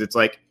important, because it's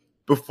like,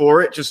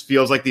 before it just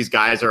feels like these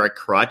guys are a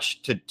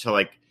crutch to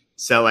like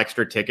sell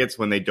extra tickets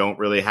when they don't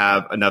really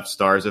have enough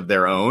stars of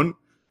their own.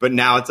 But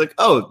now it's like,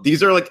 oh,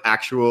 these are like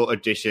actual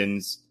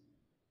additions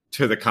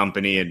to the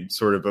company in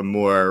sort of a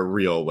more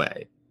real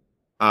way.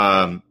 So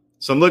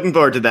I'm looking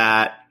forward to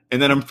that.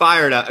 And then I'm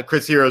fired up.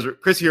 Chris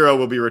Hero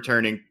will be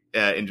returning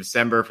in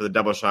December for the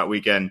Double Shot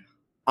weekend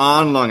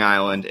on Long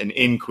Island and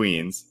in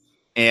Queens.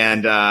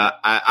 And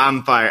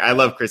I'm fired. I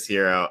love Chris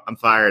Hero. I'm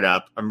fired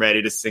up. I'm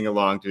ready to sing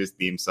along to his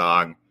theme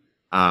song.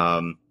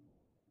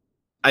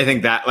 I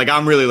think that, like,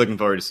 I'm really looking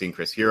forward to seeing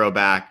Chris Hero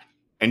back,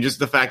 and just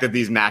the fact that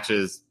these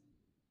matches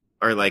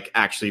are like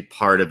actually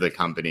part of the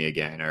company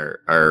again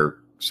are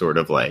sort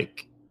of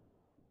like,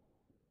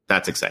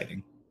 that's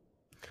exciting.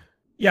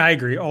 Yeah, I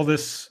agree. All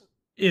this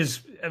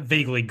is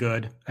vaguely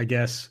good, I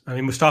guess. I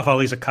mean, Mustafa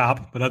Ali's a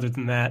cop, but other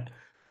than that,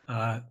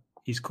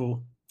 he's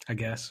cool, I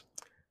guess.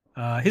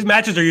 His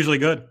matches are usually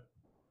good.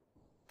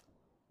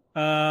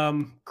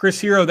 Chris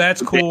Hero,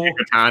 that's cool. Danny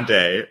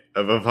Fatante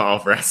of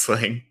Evolve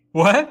Wrestling.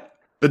 What?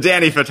 The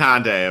Danny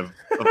Fatante of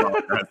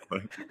Evolve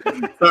Wrestling.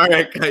 Sorry,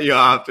 I cut you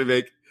off to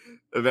make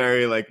a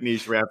very like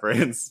niche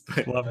reference.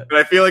 Love it. But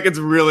I feel like it's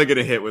really going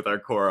to hit with our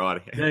core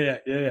audience.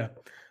 Yeah.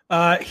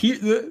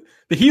 The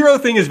Hero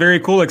thing is very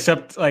cool,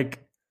 except like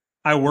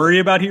I worry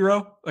about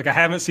Hero. Like, I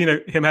haven't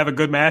seen him have a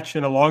good match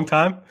in a long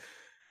time.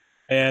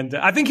 And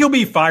I think he'll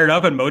be fired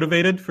up and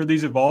motivated for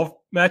these Evolve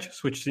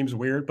matches, which seems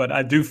weird, but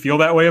I do feel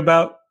that way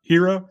about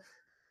Hero.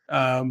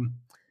 But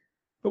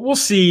we'll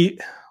see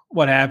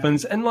what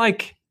happens. And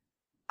like,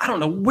 I don't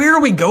know, where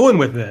are we going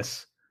with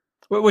this?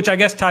 Which I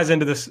guess ties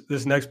into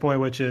this next point,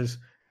 which is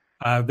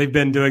they've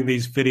been doing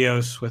these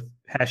videos with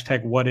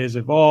hashtag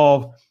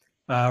 #WhatIsEvolve,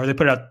 or they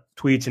put out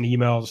tweets and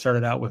emails,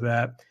 started out with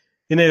that.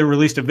 Then they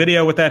released a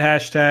video with that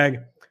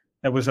hashtag.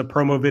 That was a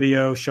promo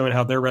video showing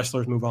how their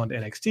wrestlers move on to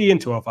NXT and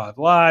 205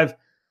 Live.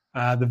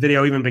 The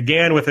video even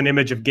began with an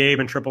image of Gabe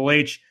and Triple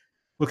H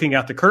looking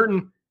out the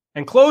curtain,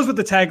 and closed with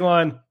the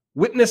tagline,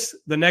 "Witness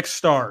the next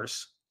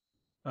stars"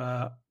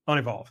 on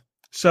Evolve.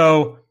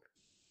 So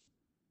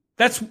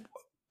that's,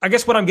 I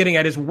guess what I'm getting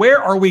at is,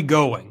 where are we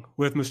going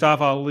with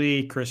Mustafa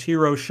Ali, Chris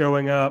Hero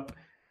showing up?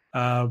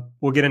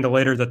 We'll get into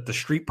later that the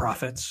Street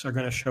Profits are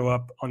going to show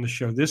up on the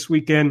show this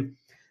weekend.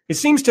 It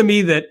seems to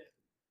me that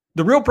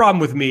the real problem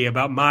with me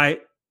about my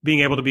being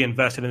able to be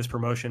invested in this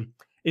promotion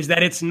is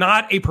that it's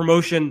not a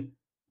promotion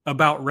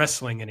about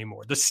wrestling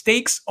anymore. The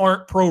stakes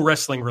aren't pro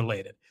wrestling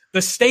related.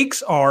 The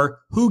stakes are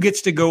who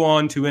gets to go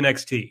on to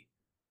NXT.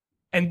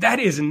 And that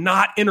is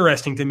not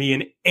interesting to me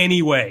in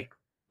any way.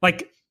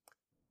 Like,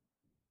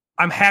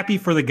 I'm happy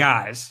for the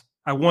guys.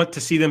 I want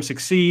to see them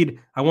succeed.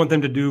 I want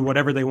them to do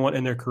whatever they want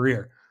in their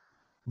career.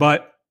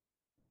 But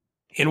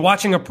in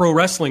watching a pro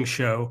wrestling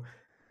show,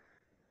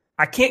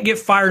 I can't get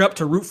fired up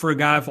to root for a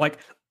guy of like,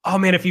 oh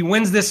man, if he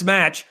wins this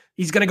match,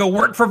 he's going to go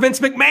work for Vince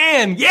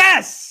McMahon.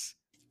 Yes!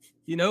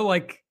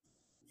 Like,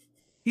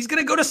 he's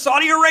going to go to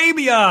Saudi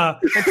Arabia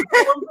and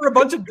perform for a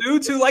bunch of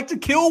dudes who like to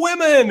kill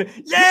women.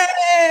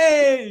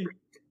 Yay!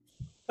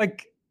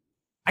 Like,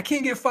 I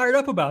can't get fired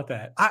up about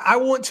that. I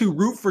want to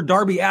root for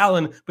Darby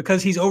Allin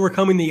because he's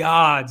overcoming the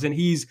odds and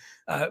he's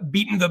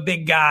beaten the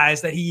big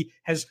guys, that he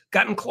has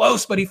gotten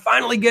close, but he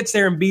finally gets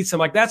there and beats them.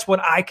 Like, that's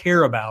what I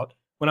care about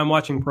when I'm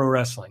watching pro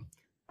wrestling.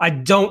 I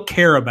don't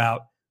care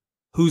about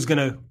who's going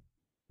to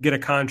get a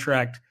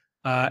contract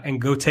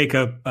and go take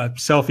a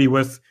selfie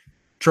with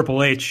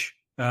Triple H,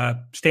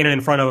 standing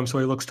in front of him so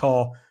he looks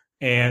tall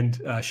and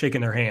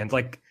shaking their hand.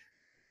 Like,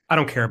 I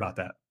don't care about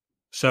that.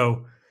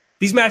 So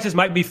these matches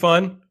might be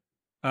fun.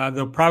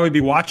 They'll probably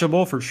be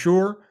watchable for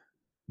sure.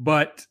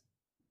 But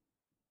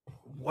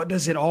what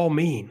does it all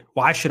mean?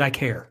 Why should I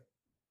care?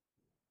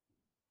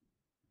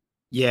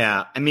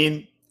 Yeah, I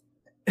mean,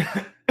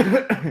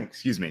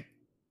 excuse me.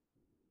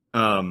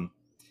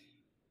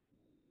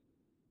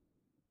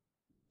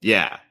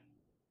 Yeah.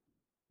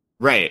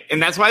 Right.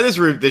 And that's why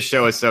this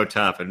show is so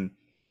tough. And,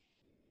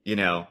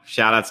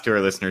 shout outs to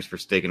our listeners for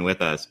sticking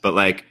with us. But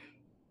like,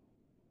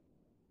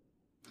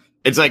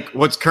 it's like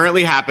what's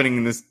currently happening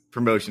in this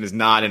promotion is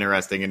not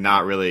interesting and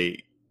not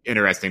really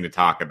interesting to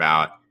talk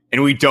about.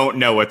 And we don't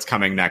know what's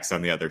coming next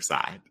on the other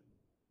side.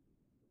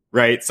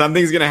 Right?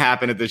 Something's going to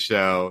happen at the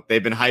show.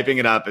 They've been hyping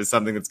it up as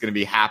something that's going to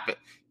be happen.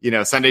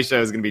 Sunday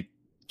show is going to be,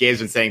 Gabe's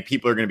been saying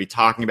people are going to be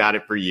talking about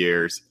it for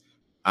years.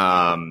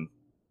 And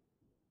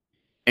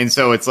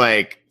so it's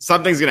like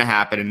something's going to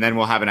happen, and then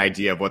we'll have an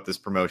idea of what this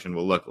promotion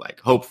will look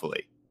like,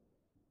 hopefully.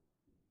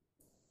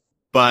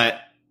 But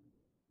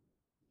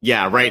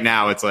yeah, right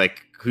now it's like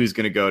who's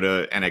going to go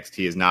to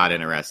NXT is not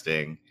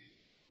interesting.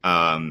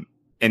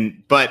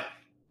 But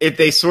if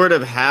they sort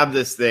of have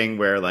this thing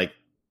where like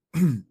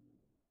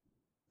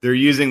they're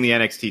using the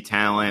NXT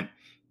talent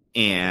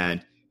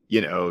and,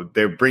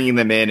 they're bringing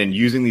them in and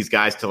using these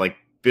guys to like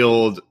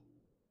build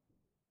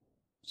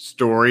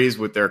stories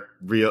with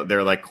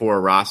their like core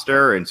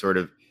roster and sort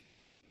of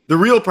the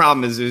real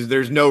problem is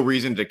there's no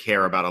reason to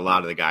care about a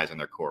lot of the guys on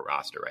their core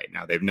roster right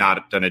now. They've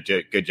not done a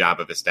good job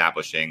of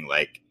establishing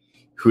like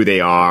who they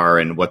are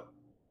and what.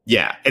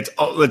 Yeah, it's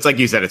like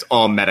you said, it's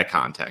all meta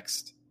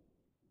context.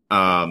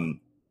 So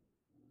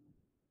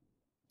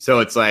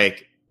it's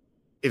like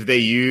if they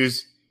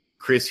use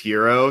Chris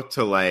Hero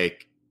to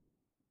like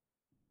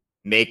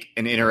make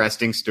an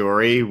interesting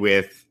story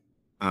with,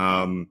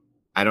 I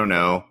don't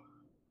know,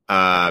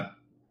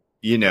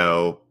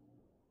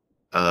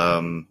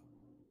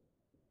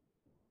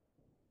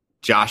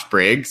 Josh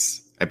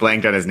Briggs. I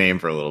blanked on his name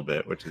for a little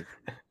bit, which is,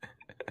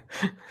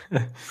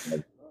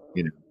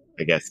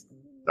 I guess,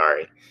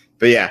 sorry.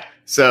 But yeah,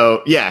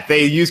 so yeah, if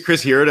they use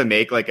Chris Hero to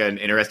make like an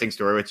interesting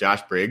story with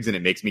Josh Briggs and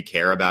it makes me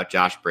care about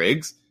Josh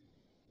Briggs,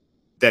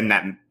 then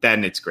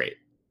it's great.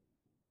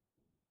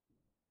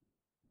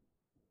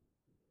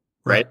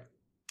 Right?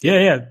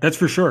 Yeah, that's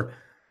for sure.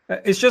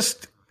 It's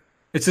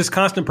this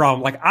constant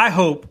problem. Like, I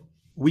hope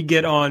we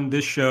get on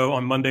this show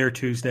on Monday or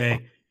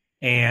Tuesday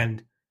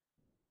and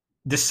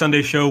this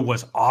Sunday show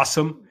was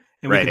awesome.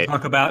 And we can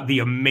talk about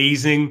the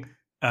amazing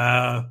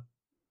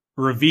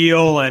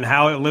reveal and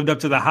how it lived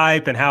up to the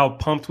hype and how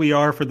pumped we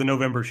are for the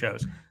November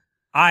shows.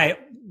 I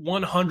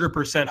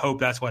 100% hope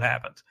that's what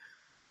happens.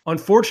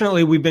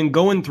 Unfortunately, we've been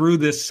going through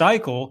this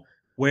cycle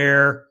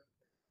where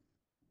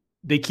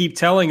they keep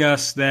telling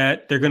us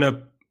that they're going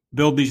to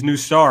build these new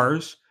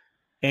stars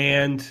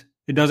and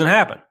it doesn't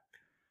happen.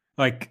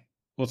 Like,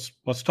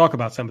 let's talk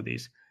about some of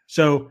these.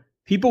 So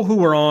people who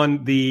were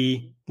on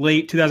the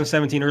late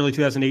 2017, early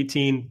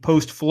 2018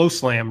 post Flow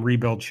Slam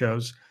rebuild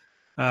shows,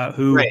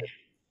 who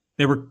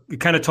they were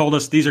kind of told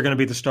us these are going to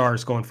be the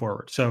stars going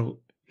forward. So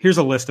here's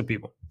a list of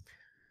people: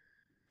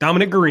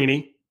 Dominic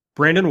Guarini,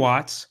 Brandon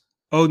Watts,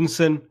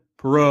 Odinson,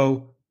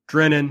 Perot,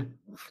 Drennan,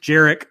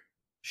 Jarek,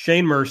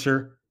 Shane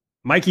Mercer,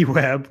 Mikey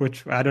Webb,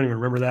 which I don't even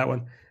remember that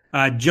one,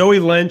 Joey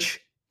Lynch,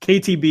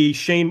 KTB,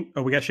 Shane.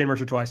 Oh, we got Shane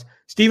Mercer twice.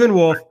 Stephen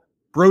Wolf,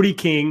 Brody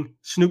King,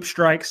 Snoop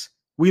Strikes,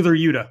 Wheeler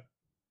Yuta.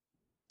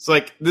 It's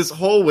like this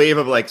whole wave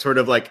of like sort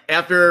of like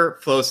after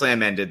Flow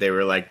Slam ended, they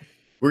were like,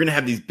 we're going to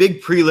have these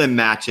big prelim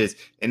matches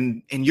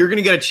and you're going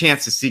to get a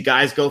chance to see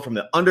guys go from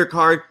the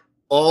undercard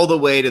all the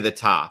way to the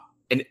top.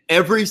 And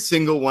every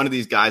single one of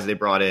these guys they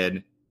brought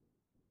in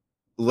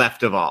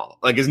left Evolve,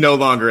 like is no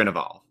longer in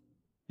Evolve.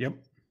 Yep.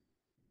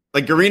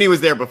 Like Guarini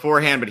was there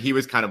beforehand, but he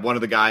was kind of one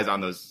of the guys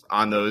on those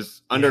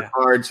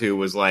undercards who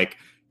was like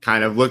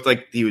kind of looked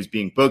like he was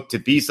being booked to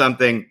be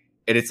something.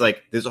 And it's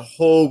like there's a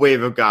whole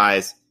wave of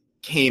guys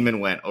came and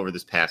went over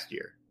this past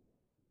year.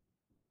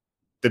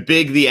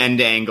 The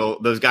end angle,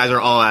 those guys are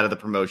all out of the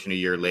promotion a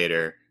year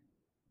later.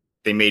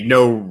 They made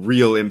no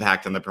real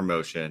impact on the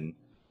promotion.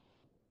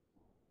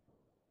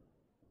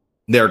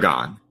 They're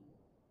gone.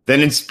 Then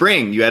in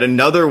spring, you had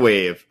another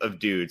wave of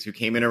dudes who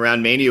came in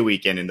around Mania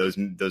weekend in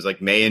those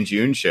like May and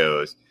June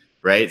shows,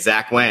 right?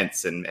 Zach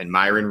Wentz and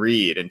Myron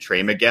Reed and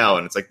Trey Miguel.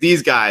 And it's like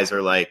these guys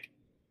are like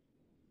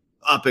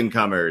up and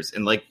comers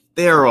and like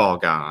they're all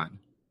gone.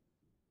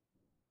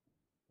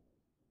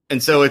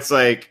 And so it's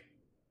like,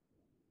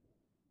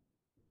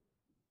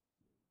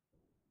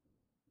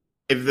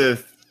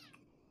 if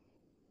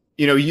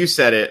you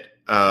said it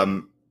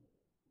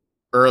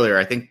earlier,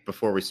 I think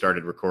before we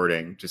started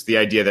recording, just the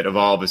idea that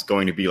Evolve is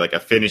going to be like a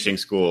finishing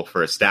school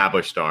for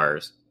established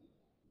stars.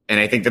 And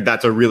I think that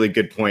that's a really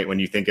good point when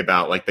you think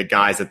about like the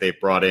guys that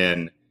they've brought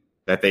in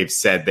that they've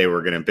said they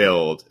were going to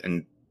build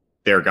and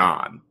they're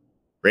gone,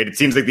 right? It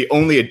seems like the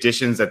only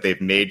additions that they've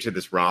made to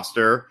this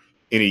roster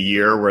in a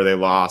year where they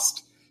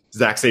lost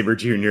Zack Sabre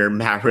Jr.,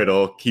 Matt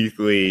Riddle, Keith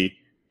Lee,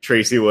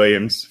 Tracy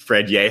Williams,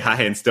 Fred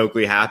Yehi, and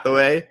Stokely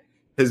Hathaway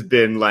has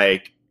been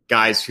like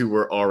guys who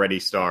were already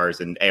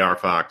stars in AR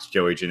Fox,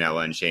 Joey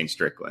Janela, and Shane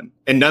Strickland.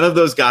 And none of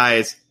those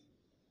guys,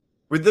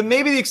 with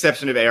maybe the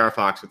exception of AR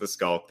Fox with the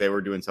Skulk, they were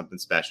doing something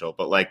special.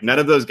 But like none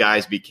of those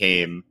guys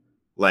became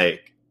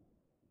like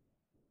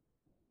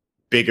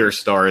bigger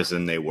stars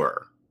than they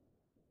were.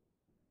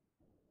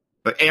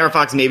 But AR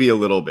Fox maybe a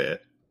little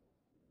bit.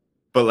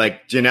 But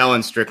like Janela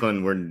and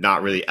Strickland were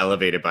not really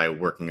elevated by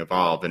working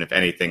Evolve. And if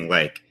anything,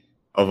 like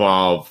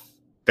Evolve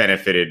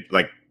benefited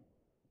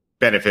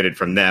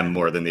from them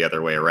more than the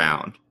other way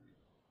around.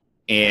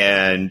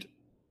 And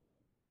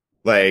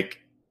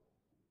like,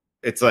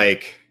 it's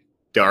like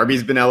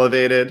Darby's been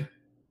elevated.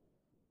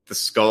 The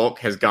Skulk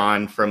has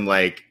gone from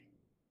like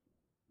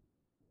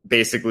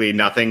basically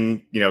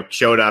nothing,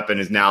 showed up and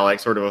is now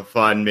like sort of a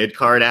fun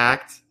mid-card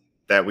act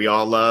that we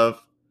all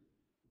love.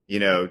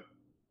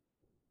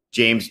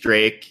 James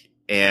Drake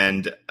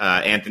and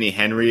Anthony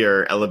Henry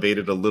are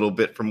elevated a little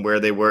bit from where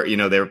they were.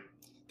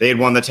 They had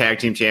won the tag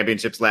team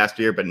championships last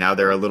year, but now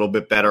they're a little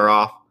bit better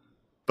off.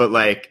 But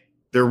like,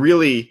 there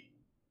really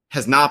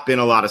has not been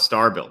a lot of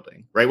star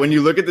building, right? When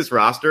you look at this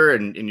roster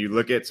and you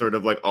look at sort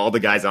of like all the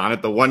guys on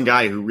it, the one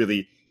guy who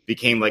really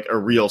became like a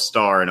real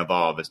star in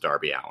Evolve is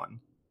Darby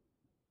Allin.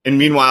 And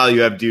meanwhile,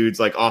 you have dudes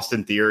like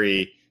Austin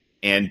Theory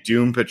and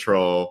Doom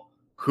Patrol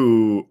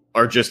who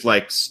are just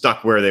like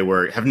stuck where they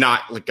were, have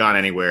not like gone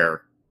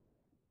anywhere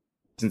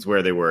since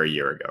where they were a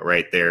year ago,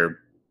 right? They're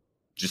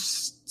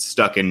just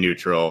stuck in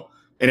neutral.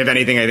 And if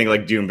anything, I think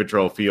like Doom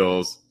Patrol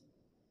feels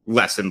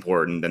less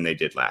important than they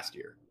did last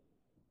year,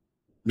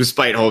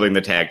 despite holding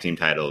the tag team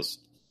titles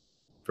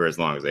for as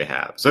long as they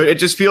have. So it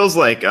just feels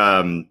like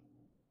the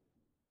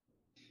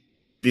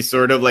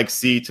sort of like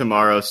see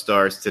tomorrow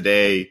stars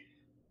today,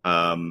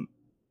 tagline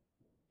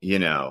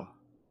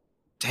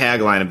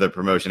of the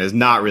promotion has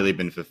not really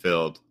been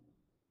fulfilled.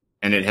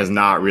 And it has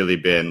not really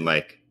been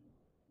like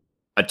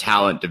a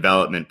talent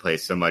development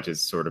place so much as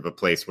sort of a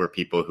place where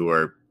people who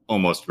are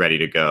almost ready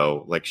to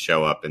go, like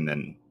show up and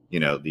then,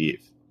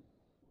 leave.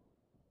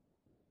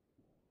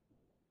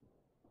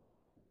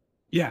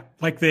 Yeah.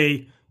 Like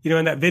they,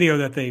 in that video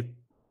that they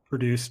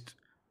produced,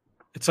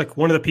 it's like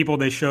one of the people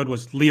they showed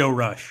was Lio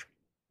Rush,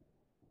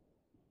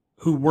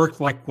 who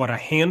worked like a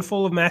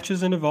handful of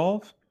matches in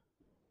Evolve.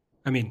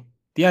 I mean,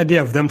 the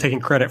idea of them taking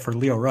credit for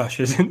Lio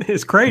Rush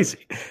is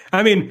crazy.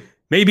 I mean,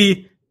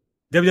 maybe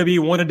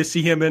WWE wanted to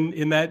see him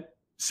in that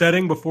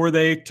setting before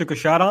they took a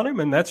shot on him,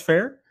 and that's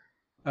fair.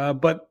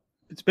 But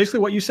it's basically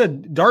what you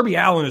said. Darby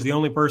Allin is the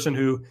only person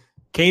who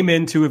came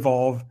into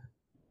Evolve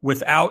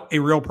without a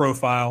real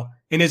profile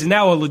and is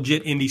now a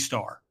legit indie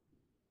star.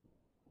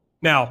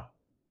 Now,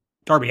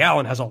 Darby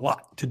Allin has a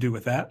lot to do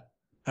with that.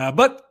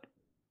 But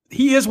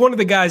he is one of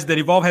the guys that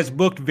Evolve has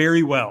booked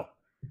very well.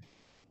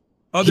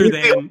 Other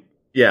than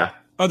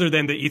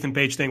the Ethan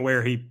Page thing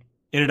where he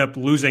ended up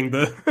losing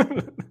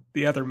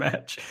the other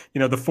match,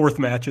 the fourth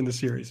match in the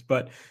series.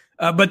 But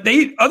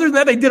they, other than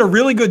that, they did a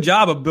really good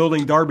job of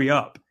building Darby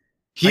up.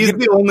 He's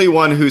the only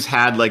one who's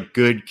had like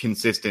good,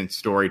 consistent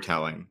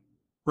storytelling,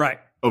 right,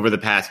 over the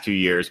past 2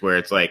 years, where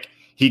it's like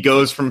he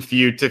goes from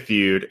feud to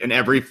feud, and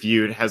every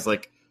feud has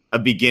like a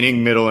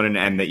beginning, middle, and an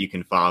end that you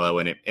can follow,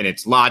 and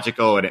it's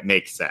logical and it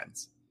makes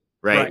sense,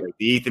 right? Like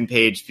the Ethan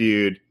Page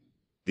feud,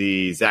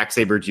 the Zack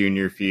Sabre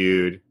Jr.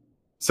 feud,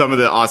 some of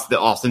the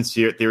Austin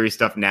Theory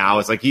stuff now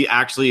is like he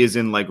actually is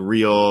in like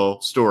real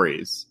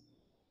stories,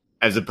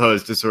 as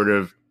opposed to sort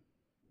of,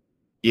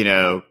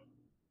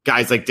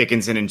 guys like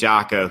Dickinson and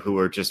Jaka who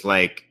are just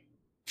like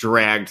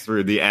dragged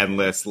through the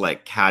endless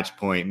like catch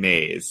point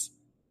maze.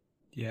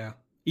 Yeah.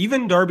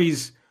 Even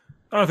Darby's,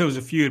 I don't know if it was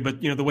a feud, but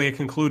the way it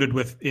concluded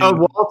with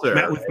Walter.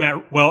 Darby,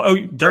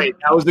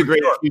 that was a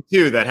great feud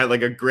too. That had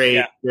like a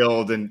great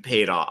build and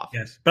paid off.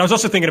 Yes. But I was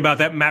also thinking about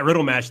that Matt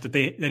Riddle match that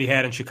he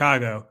had in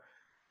Chicago.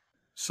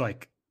 It's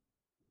like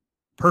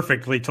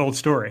perfectly told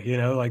story,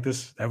 like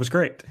this, that was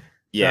great.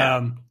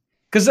 Yeah.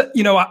 Because,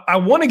 I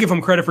want to give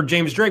him credit for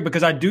James Drake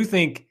because I do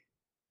think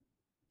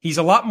he's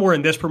a lot more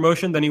in this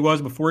promotion than he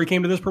was before he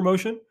came to this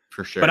promotion.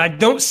 For sure. But I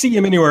don't see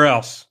him anywhere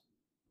else.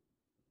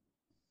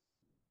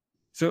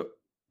 So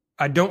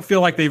I don't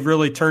feel like they've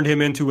really turned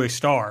him into a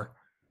star.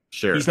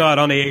 Sure. He's not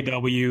on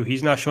AAW.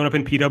 He's not showing up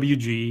in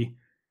PWG, et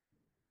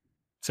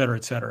cetera,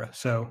 et cetera.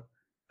 So,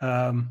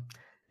 I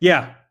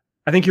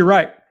think you're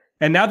right.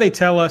 And now they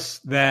tell us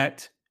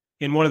that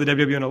in one of the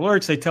WWN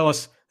alerts, they tell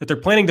us that they're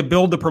planning to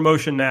build the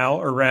promotion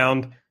now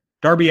around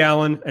Darby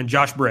Allin and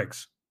Josh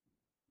Briggs.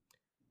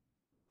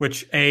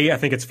 Which, A, I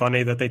think it's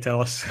funny that they tell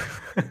us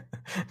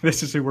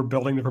this is who we're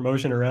building the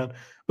promotion around.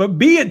 But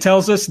B, it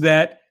tells us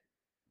that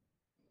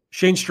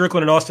Shane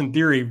Strickland and Austin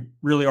Theory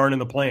really aren't in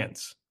the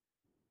plans.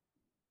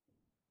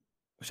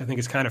 Which I think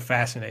is kind of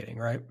fascinating,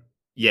 right?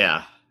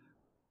 Yeah. I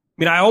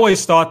mean, I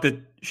always thought that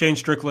Shane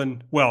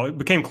Strickland, it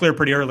became clear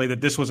pretty early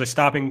that this was a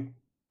stopping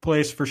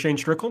place for Shane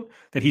Strickland,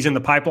 that he's in the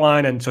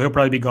pipeline, and so he'll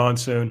probably be gone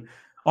soon.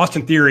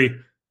 Austin Theory,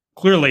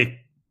 clearly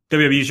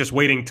WWE is just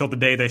waiting till the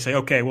day they say,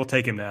 okay, we'll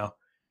take him now.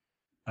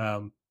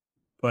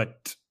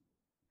 But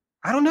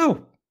I don't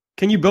know.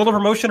 Can you build a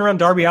promotion around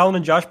Darby Allin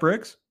and Josh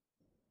Briggs?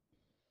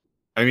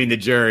 I mean, the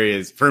jury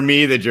is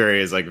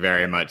like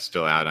very much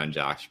still out on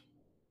Josh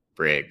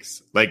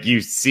Briggs. Like you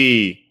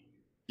see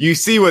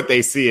what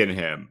they see in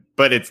him,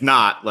 but it's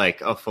not like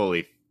a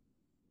fully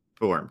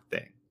formed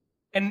thing.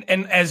 And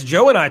as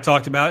Joe and I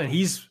talked about, and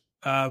he's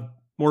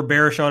more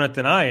bearish on it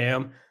than I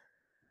am,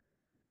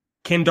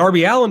 can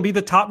Darby Allin be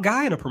the top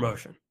guy in a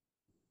promotion?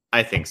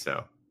 I think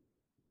so.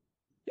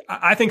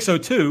 I think so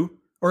too,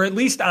 or at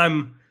least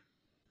I'm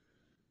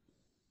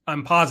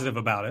positive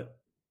about it.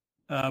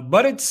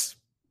 But it's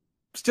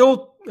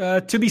still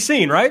to be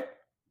seen, right?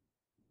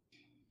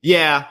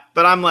 Yeah,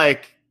 but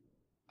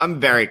I'm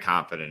very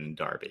confident in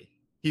Darby.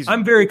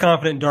 I'm very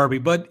confident in Darby,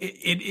 but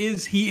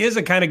he is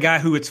a kind of guy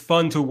who it's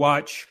fun to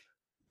watch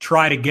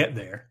try to get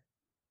there.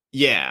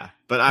 Yeah,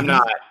 but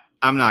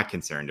I'm not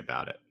concerned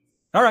about it.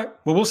 All right.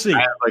 Well, we'll see. I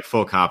have like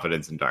full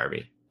confidence in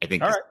Darby. I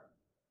think he's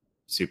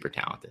super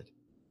talented.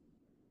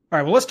 All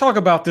right. Well, let's talk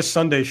about this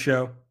Sunday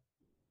show.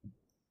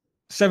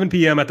 7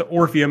 p.m. at the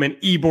Orpheum in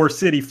Ybor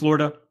City,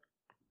 Florida.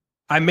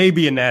 I may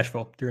be in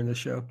Nashville during this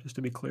show, just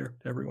to be clear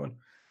to everyone.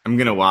 I'm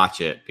going to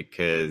watch it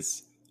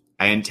because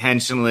I'm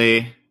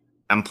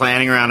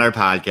planning around our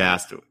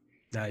podcast.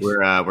 Nice.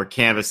 We're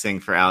canvassing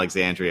for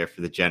Alexandria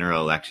for the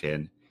general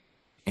election.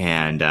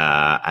 And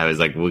I was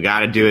like, we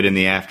got to do it in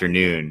the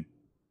afternoon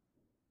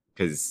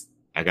because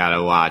I got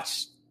to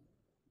watch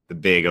the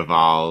big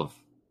Evolve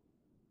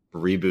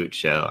reboot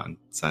show on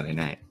Sunday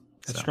night.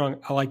 That's strong.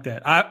 I like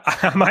that.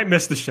 I might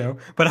miss the show,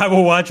 but I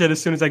will watch it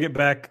as soon as I get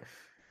back.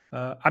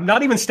 I'm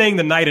not even staying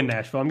the night in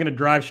Nashville. I'm going to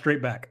drive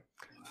straight back.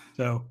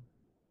 So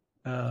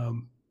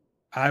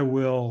I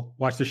will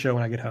watch the show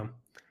when I get home.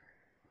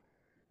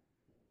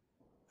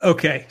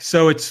 Okay,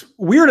 so it's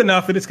weird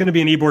enough that it's going to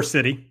be in Ybor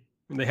City.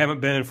 They haven't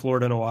been in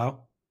Florida in a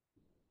while.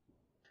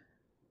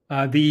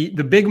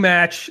 The big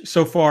match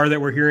so far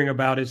that we're hearing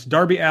about is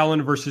Darby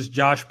Allin versus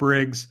Josh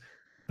Briggs.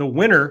 The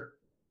winner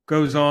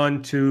goes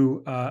on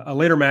to a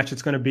later match.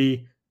 It's going to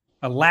be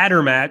a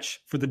ladder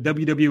match for the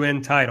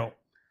WWN title.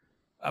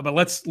 But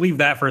let's leave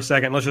that for a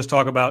second. Let's just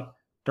talk about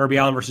Darby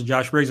Allin versus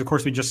Josh Briggs. Of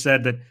course, we just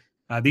said that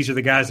these are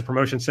the guys the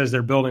promotion says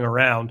they're building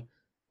around.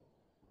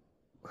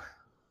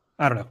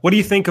 I don't know. What do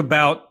you think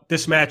about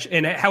this match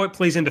and how it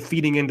plays into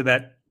feeding into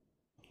that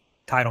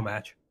title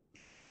match?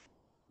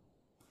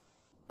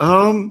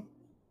 I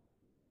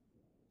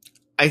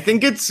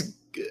think it's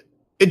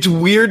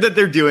weird that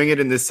they're doing it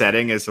in this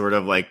setting as sort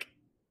of like,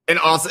 and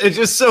also it's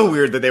just so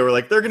weird that they were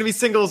like, they're going to be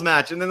singles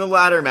match and then the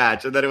ladder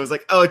match. And then it was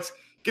like, oh, it's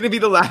going to be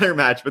the ladder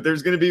match, but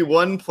there's going to be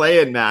one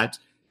play-in match.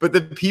 But the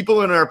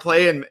people in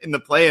the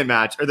play-in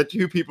match are the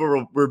two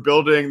people we're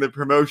building the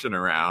promotion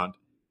around.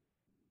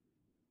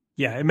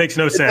 Yeah, it makes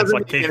no sense.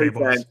 Like kayfabe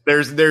was.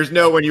 There's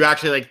no, when you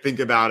actually like think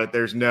about it,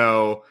 there's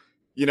no,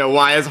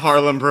 why is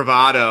Harlem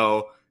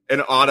Bravado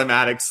an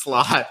automatic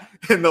slot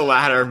in the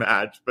ladder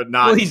match, but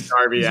not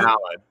Darby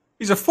Allin?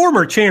 He's a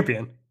former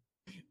champion.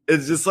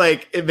 It's just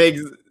like, it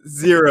makes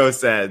zero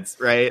sense,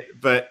 right?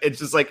 But it's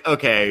just like,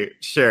 okay,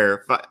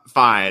 sure,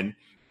 fine,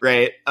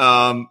 right?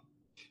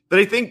 But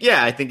I think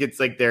it's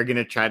like they're going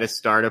to try to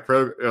start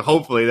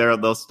hopefully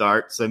they'll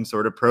start some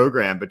sort of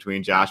program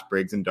between Josh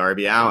Briggs and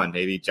Darby Allin.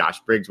 Maybe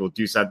Josh Briggs will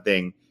do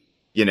something,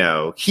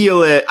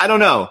 heal it. I don't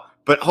know.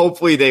 But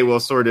hopefully they will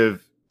sort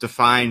of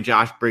define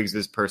Josh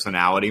Briggs'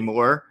 personality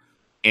more.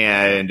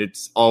 And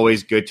it's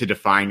always good to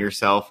define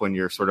yourself when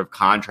you're sort of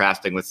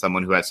contrasting with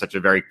someone who has such a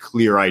very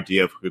clear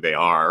idea of who they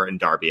are in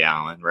Darby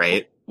Allin,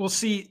 right? Well,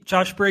 see,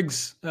 Josh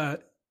Briggs,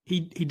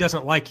 he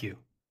doesn't like you.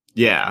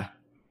 Yeah.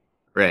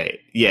 Right.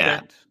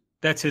 Yeah.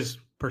 That's his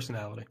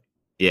personality.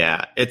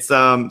 Yeah. It's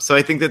so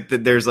I think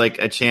that there's like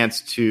a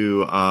chance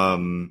to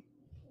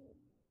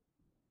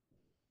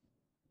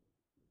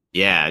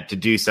to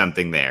do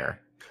something there.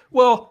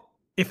 Well,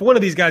 if one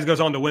of these guys goes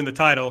on to win the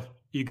title,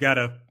 you got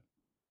a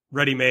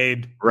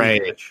ready-made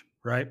rematch,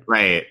 right?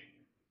 Right.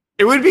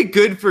 It would be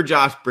good for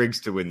Josh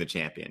Briggs to win the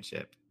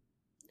championship.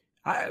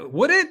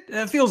 Would it?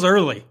 That feels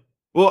early.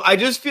 Well, I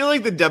just feel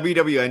like the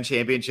WWN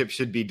championship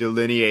should be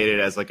delineated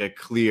as like a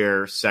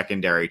clear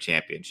secondary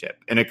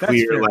championship and a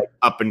clear like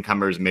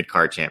up-and-comers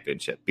mid-card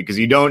championship because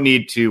you don't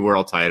need 2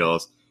 world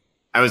titles.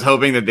 I was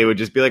hoping that they would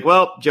just be like,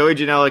 well, Joey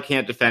Janela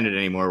can't defend it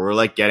anymore. We're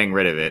like getting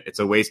rid of it. It's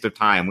a waste of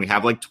time. We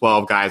have like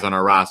 12 guys on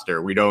our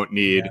roster. We don't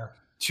need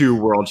 2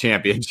 world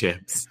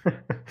championships. Like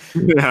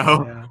we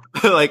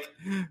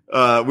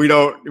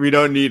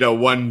don't need a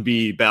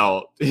 1B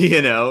belt,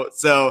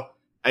 So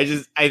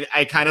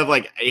I kind of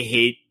like, I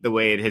hate the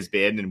way it has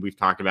been, and we've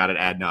talked about it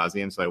ad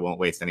nauseum, so I won't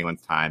waste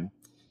anyone's time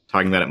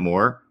talking about it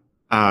more.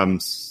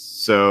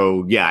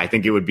 So yeah, I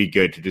think it would be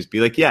good to just be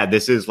like, yeah,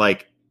 this is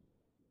like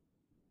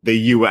the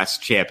US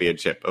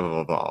championship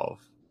of Evolve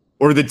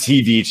or the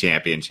TV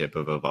championship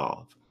of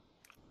Evolve.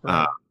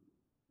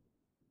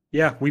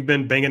 Yeah, we've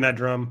been banging that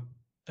drum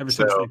ever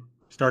since we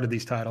started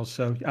these titles.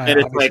 So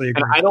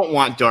I don't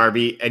want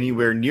Darby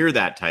anywhere near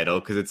that title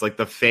because it's like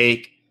the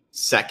fake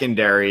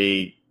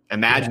secondary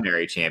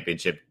imaginary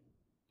championship,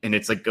 and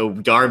it's like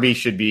Darby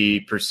should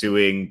be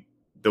pursuing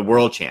the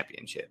world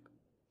championship,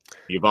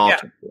 the Evolve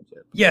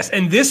championship. Yes,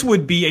 and this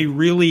would be a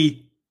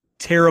really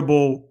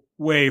terrible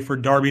way for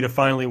Darby to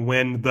finally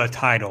win the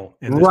title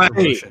in this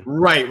promotion.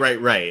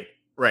 Right.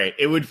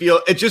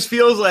 It just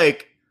feels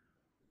like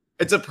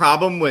it's a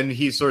problem when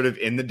he's sort of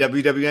in the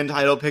WWN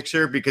title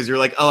picture because you're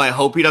like, oh, I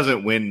hope he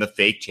doesn't win the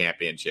fake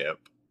championship.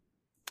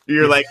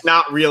 You're like,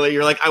 not really.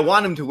 You're like, I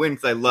want him to win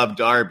because I love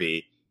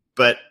Darby,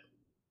 but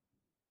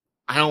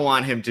I don't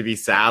want him to be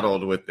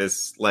saddled with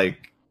this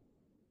like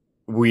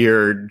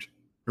weird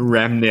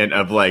remnant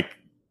of like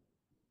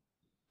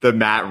the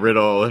Matt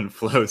Riddle and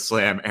Flo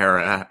Slam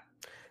era.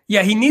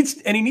 Yeah, he needs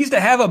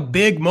to have a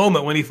big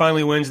moment when he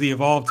finally wins the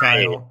Evolve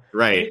title.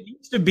 Right. It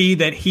needs to be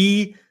that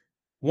he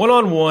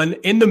one-on-one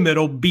in the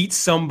middle beats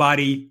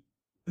somebody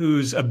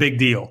who's a big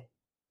deal.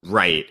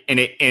 Right. And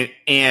it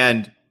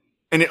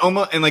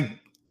almost, and like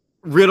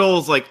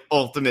Riddle's like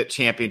ultimate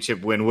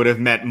championship win would have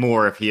meant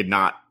more if he had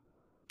not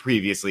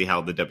previously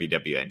held the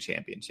WWN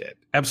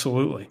championship.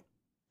 Absolutely.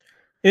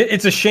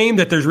 It's a shame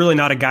that there's really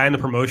not a guy in the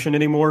promotion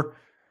anymore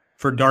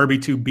for Darby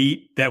to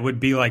beat that would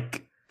be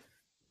like.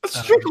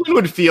 Strickland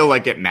would feel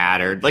like it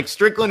mattered. Like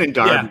Strickland and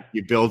Darby,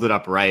 you build it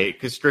up right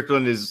because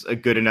Strickland is a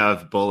good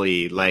enough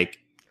bully. Like,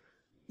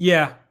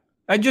 yeah,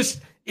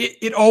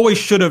 it always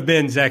should have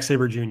been Zack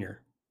Sabre Jr.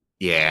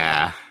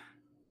 Yeah.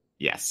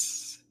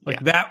 Yes.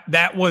 Like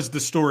that was the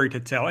story to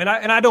tell. And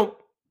I don't,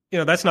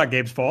 that's not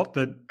Gabe's fault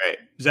that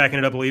Zack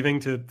ended up leaving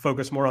to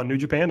focus more on New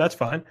Japan. That's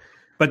fine.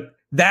 But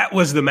that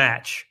was the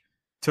match.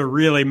 to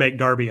really make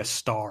Darby a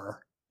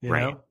star, you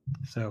Right. know?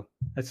 So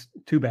that's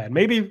too bad.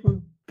 Maybe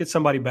we'll get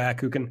somebody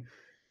back who can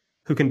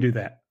do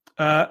that.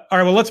 All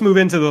right, well, let's move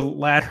into the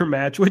ladder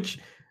match, which,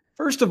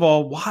 first of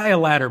all, why a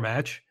ladder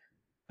match?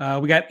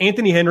 We got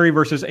Anthony Henry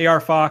versus AR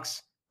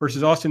Fox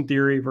versus Austin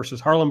Theory versus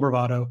Harlem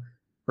Bravado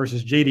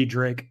versus JD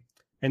Drake.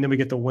 And then we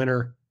get the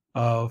winner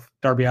of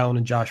Darby Allin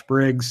and Josh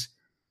Briggs.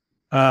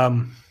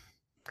 I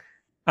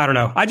don't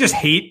know.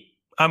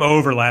 I'm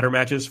over ladder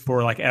matches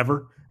for like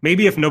ever.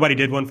 Maybe if nobody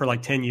did one for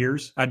like 10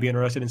 years, I'd be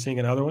interested in seeing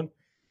another one.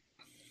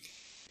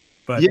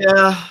 But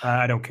Yeah,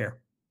 I don't care.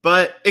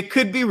 but it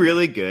could be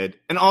really good.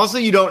 And also,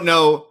 you don't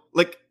know,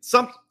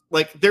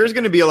 there's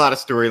going to be a lot of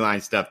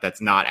storyline stuff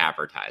that's not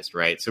advertised,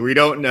 right? So we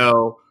don't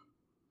know,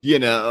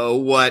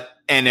 what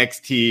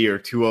NXT or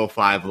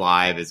 205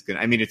 Live is going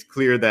to. I mean, it's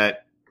clear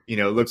that, it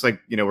looks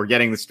like, we're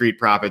getting the Street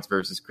Profits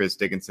versus Chris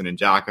Dickinson and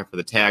Jaka for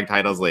the tag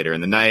titles later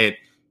in the night.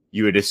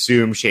 You would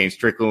assume Shane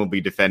Strickland will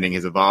be defending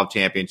his Evolve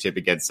Championship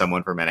against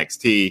someone from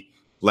NXT.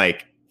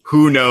 Like,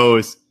 who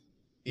knows,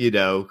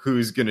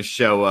 who's going to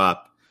show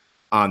up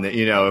on the,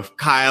 if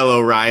Kyle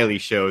O'Reilly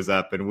shows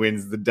up and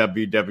wins the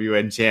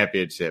WWN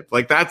Championship.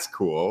 Like, that's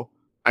cool.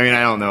 I mean,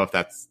 I don't know if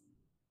that's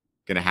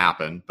going to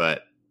happen,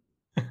 but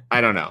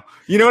I don't know.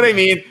 You know what I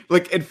mean?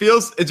 Like,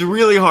 it's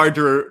really hard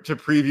to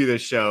preview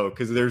this show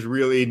because there's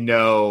really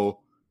no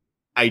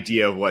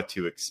idea of what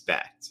to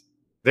expect.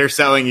 They're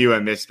selling you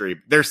a mystery.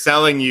 They're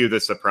selling you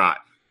the surprise.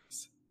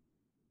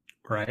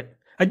 Right.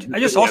 I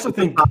just also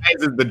think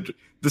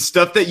the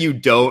stuff that you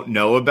don't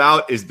know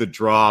about is the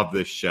draw of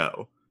the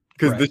show.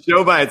 Because the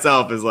show by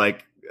itself is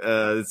like,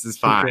 this is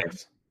fine.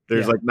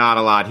 There's like not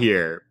a lot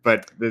here.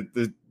 But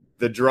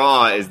the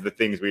draw is the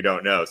things we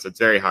don't know. So it's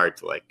very hard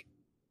to like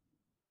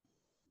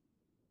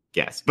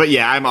guess. But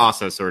yeah, I'm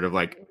also sort of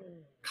like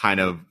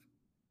kind of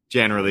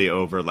generally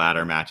over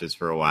ladder matches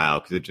for a while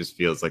because it just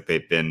feels like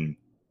they've been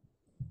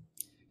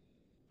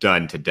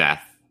done to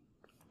death.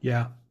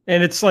 Yeah.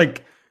 And it's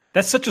like,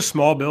 that's such a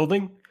small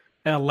building.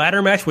 And a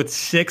ladder match with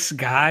 6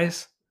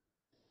 guys,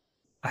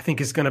 I think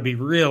is going to be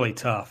really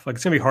tough. Like,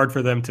 it's going to be hard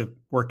for them to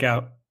work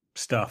out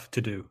stuff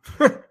to do.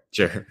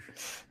 Sure.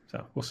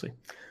 So we'll see.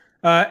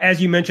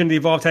 As you mentioned, the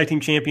Evolve Tag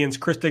Team Champions,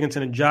 Chris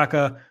Dickinson and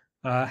Jaka,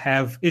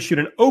 have issued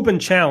an open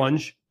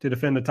challenge to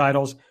defend the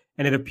titles.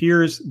 And it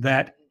appears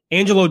that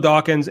Angelo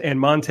Dawkins and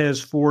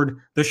Montez Ford,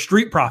 the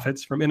Street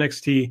Profits from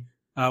NXT,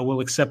 will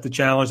accept the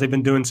challenge. They've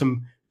been doing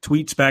some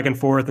tweets back and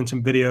forth and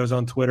some videos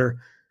on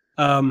Twitter.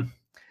 I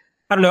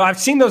don't know. I've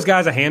seen those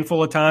guys a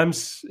handful of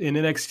times in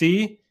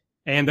NXT,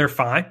 and they're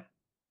fine.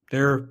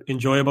 They're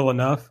enjoyable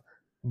enough,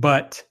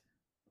 but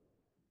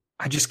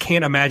I just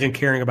can't imagine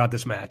caring about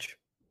this match.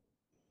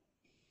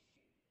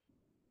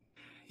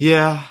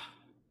 Yeah.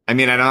 I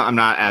mean, I'm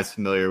not as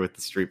familiar with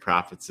the Street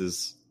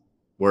Profits'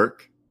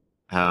 work.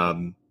 Yeah,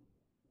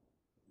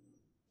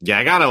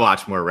 I gotta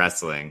watch more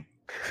wrestling.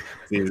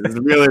 See, this is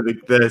really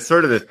the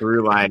sort of the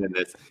through line in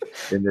this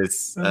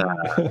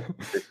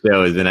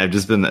show is, and I've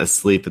just been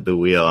asleep at the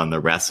wheel on the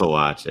wrestle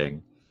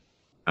watching.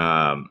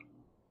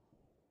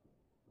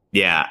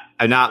 Yeah,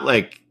 I'm not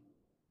like,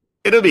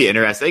 it'll be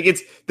interesting. Like,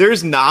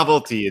 there's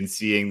novelty in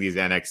seeing these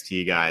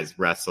NXT guys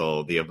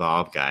wrestle the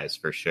Evolve guys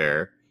for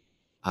sure.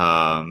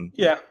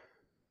 Yeah.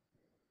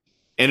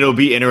 And it'll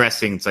be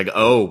interesting. It's like,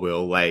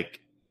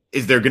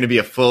 is there going to be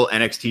a full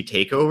NXT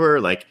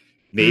takeover? Like,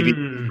 maybe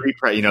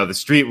the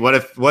street. What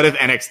if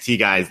NXT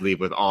guys leave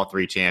with all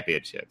 3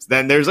 championships?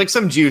 Then there's like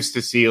some juice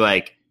to see.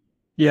 Like,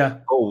 it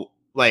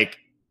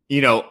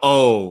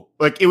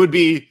would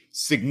be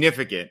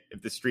significant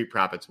if the Street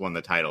Profits won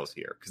the titles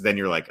here, because then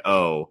you're like,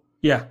 the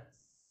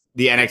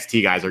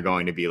NXT guys are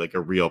going to be like a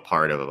real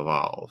part of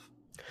Evolve.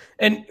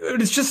 And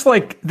it's just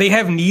like they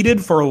have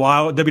needed for a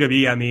while at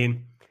WWE. I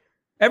mean,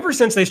 ever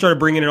since they started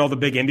bringing in all the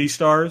big indie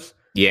stars.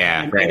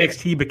 Yeah, and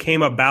NXT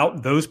became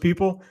about those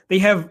people. They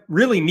have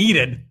really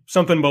needed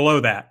something below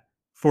that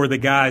for the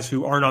guys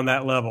who aren't on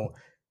that level.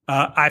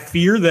 I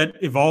fear that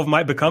Evolve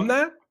might become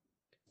that.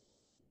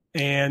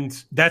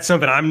 And that's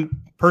something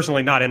I'm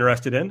personally not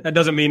interested in. That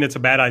doesn't mean it's a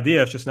bad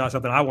idea. It's just not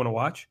something I want to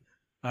watch.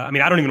 I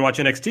mean, I don't even watch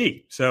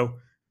NXT. So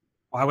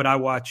why would I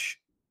watch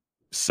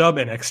sub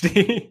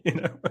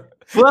NXT?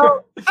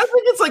 Well, I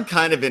think it's like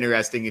kind of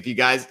interesting if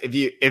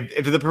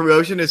the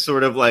promotion is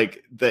sort of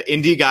like the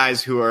indie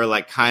guys who are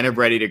like kind of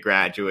ready to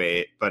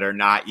graduate but are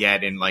not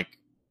yet in like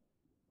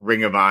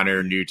Ring of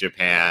Honor, New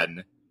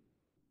Japan,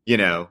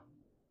 or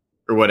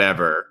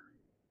whatever.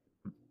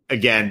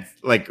 Again,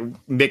 like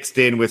mixed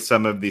in with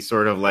some of the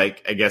sort of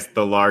like, I guess,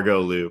 the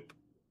Largo Loop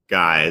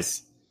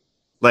guys.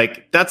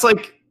 Like, that's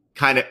like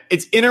kind of,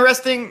 it's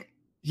interesting.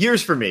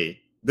 Here's for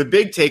me, the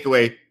big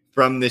takeaway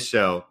from this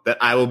show that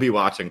I will be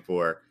watching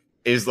for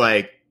is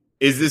like,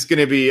 is this going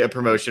to be a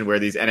promotion where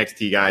these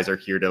NXT guys are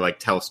here to like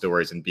tell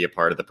stories and be a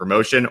part of the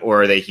promotion,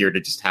 or are they here to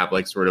just have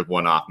like sort of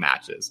one-off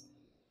matches?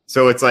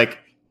 So it's like,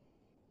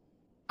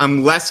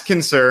 I'm less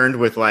concerned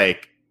with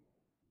like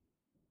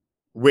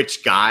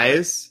which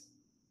guys,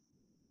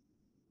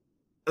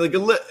 like,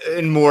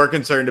 and more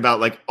concerned about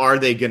like, are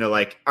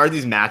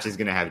these matches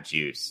going to have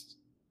juice?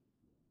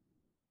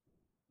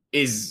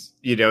 is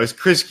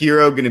Chris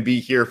Hero going to be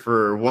here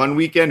for one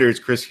weekend, or is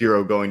Chris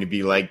Hero going to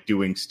be like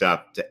doing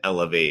stuff to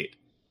elevate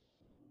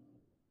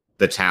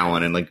the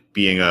talent and like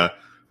being a,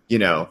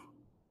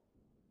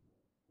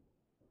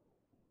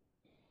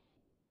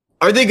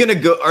 are they going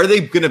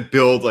to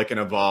build like an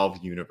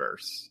evolved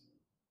universe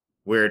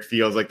where it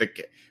feels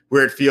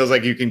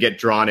like you can get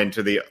drawn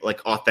into the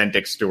like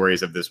authentic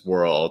stories of this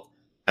world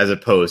as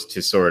opposed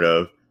to sort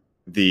of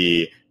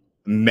the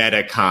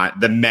meta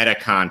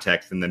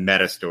context and the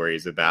meta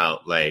stories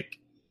about like,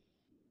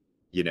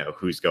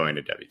 who's going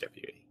to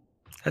WWE.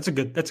 That's a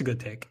good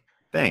take.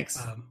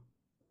 Thanks.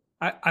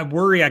 I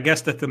worry, I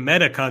guess, that the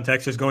meta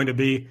context is going to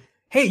be,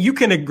 hey, you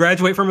can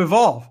graduate from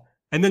Evolve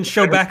and then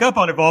show back up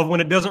on Evolve when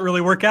it doesn't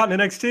really work out in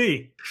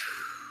NXT.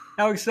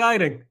 How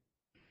exciting.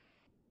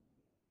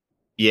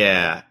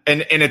 Yeah.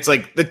 And it's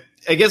like,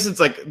 I guess it's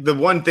like the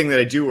one thing that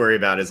I do worry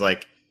about is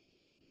like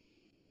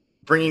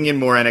bringing in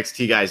more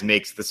NXT guys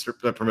makes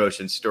the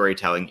promotion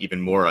storytelling even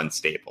more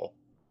unstable.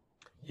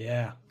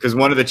 Yeah. Because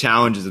one of the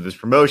challenges of this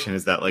promotion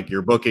is that like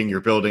you're booking, you're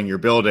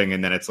building,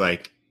 and then it's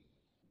like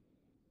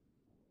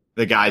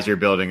the guys you're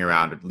building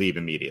around leave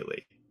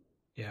immediately.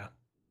 Yeah.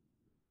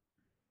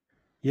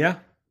 Yeah.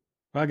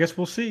 Well, I guess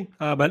we'll see.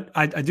 But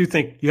I do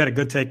think you had a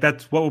good take.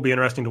 That's what will be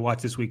interesting to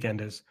watch this weekend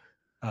is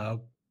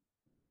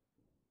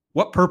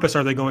what purpose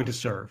are they going to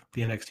serve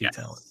the NXT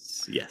talent?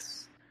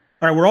 Yes.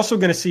 All right. We're also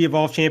going to see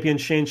Evolve champion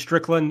Shane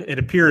Strickland. It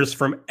appears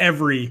from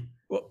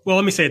well,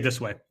 let me say it this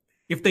way.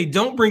 If they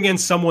don't bring in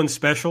someone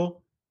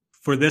special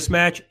for this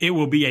match, it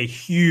will be a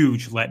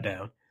huge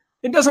letdown.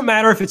 It doesn't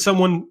matter if it's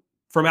someone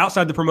from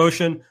outside the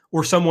promotion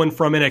or someone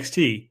from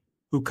NXT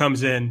who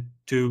comes in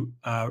to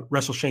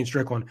wrestle Shane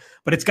Strickland.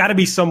 But it's got to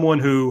be someone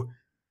who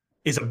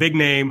is a big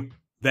name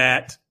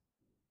that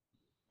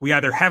we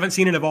either haven't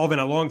seen in Evolve in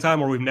a long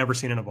time or we've never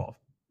seen in Evolve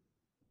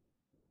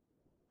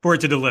for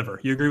it to deliver.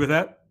 You agree with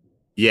that?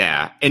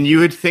 Yeah. And you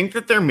would think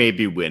that they're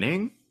maybe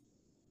winning.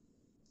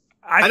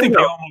 I think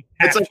they almost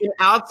have it's like an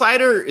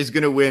outsider is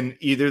going to win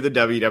either the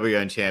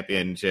WWN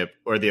Championship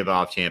or the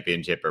Evolve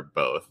Championship or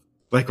both.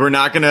 Like we're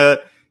not going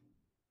to.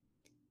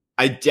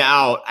 I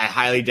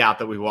highly doubt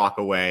that we walk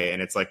away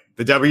and it's like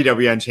the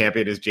WWN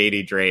champion is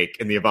JD Drake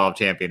and the Evolve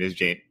champion is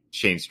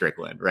Shane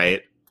Strickland,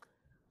 right?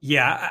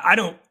 Yeah, I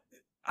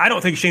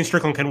don't think Shane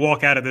Strickland can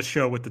walk out of this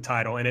show with the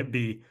title and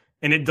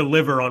it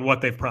deliver on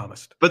what they've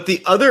promised. But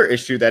the other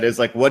issue that is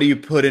like, what do you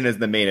put in as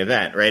the main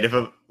event, right?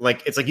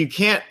 It's like you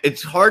can't.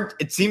 It's hard.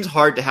 It seems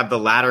hard to have the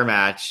ladder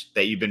match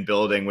that you've been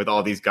building with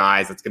all these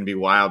guys. That's going to be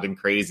wild and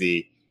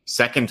crazy,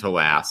 second to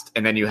last,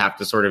 and then you have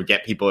to sort of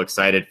get people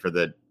excited for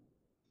the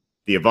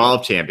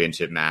Evolve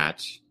Championship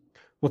match.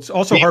 Well, it's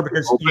also hard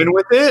because open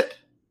with it.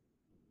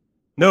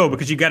 No,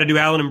 because you got to do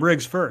Allen and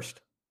Briggs first.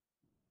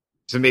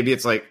 So maybe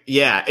it's like,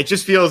 yeah, it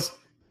just feels.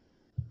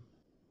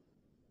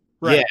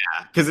 Right.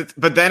 Yeah,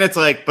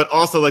 but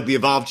also like the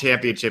Evolve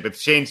Championship.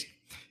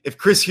 If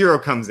Chris Hero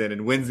comes in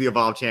and wins the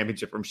Evolve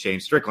Championship from Shane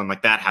Strickland,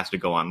 like that has to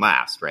go on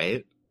last,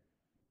 right?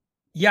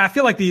 Yeah, I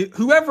feel like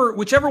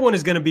whichever one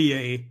is going to be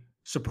a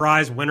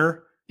surprise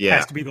winner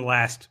has to be the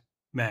last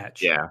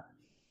match. Yeah.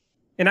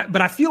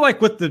 But I feel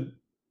like with the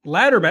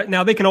ladder match,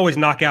 now they can always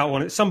knock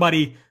out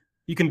somebody.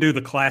 You can do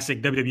the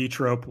classic WWE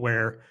trope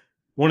where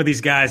one of these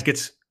guys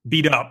gets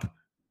beat up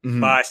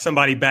by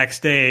somebody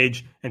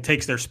backstage and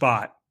takes their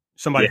spot,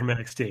 somebody from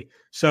NXT.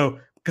 So,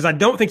 because I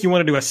don't think you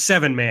want to do a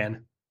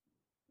 7-man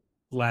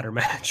ladder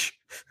match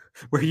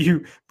where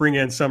you bring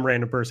in some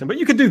random person, but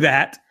you could do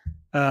that.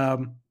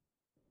 But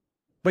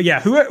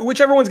yeah,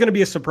 whichever one's going to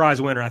be a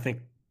surprise winner, I think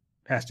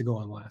has to go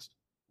on last.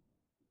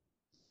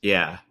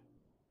 Yeah.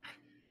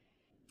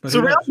 But it's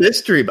a real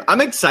mystery, but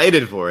I'm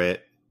excited for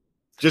it.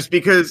 Just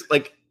because,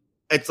 like,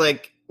 it's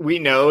like we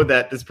know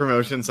that this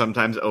promotion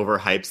sometimes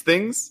overhypes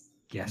things.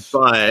 Yes.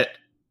 But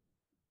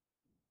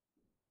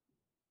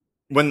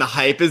when the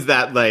hype is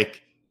that,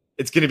 like,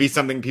 it's going to be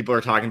something people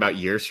are talking about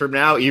years from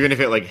now, even if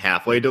it, like,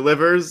 halfway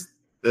delivers,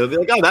 they'll be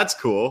like, oh, that's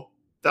cool.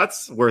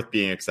 That's worth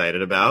being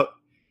excited about.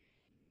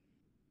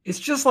 It's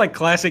just like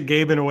classic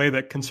Gabe in a way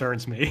that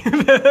concerns me.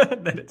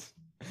 that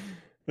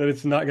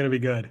it's not going to be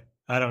good.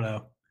 I don't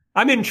know.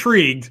 I'm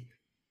intrigued.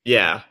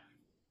 Yeah.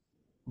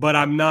 But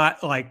I'm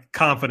not like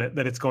confident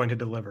that it's going to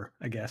deliver,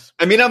 I guess.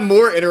 I mean, I'm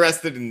more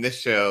interested in this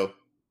show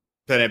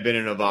than I've been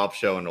in an Evolve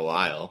show in a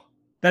while.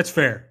 That's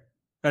fair.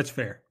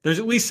 There's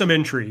at least some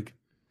intrigue.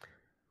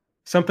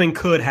 Something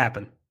could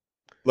happen.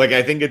 Like,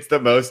 I think it's the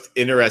most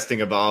interesting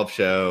Evolve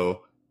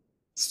show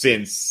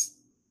since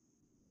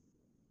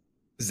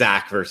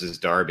Zach versus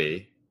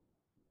Darby.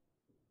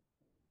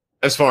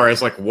 As far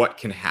as like what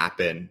can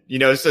happen,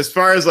 as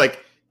far as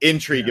like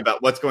intrigue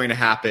about what's going to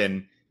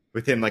happen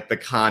within like the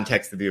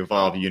context of the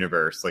Evolve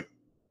universe, like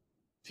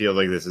feel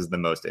like this is the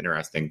most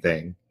interesting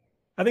thing.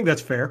 I think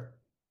that's fair.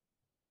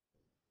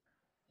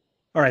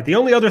 All right. The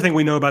only other thing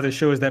we know about this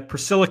show is that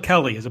Priscilla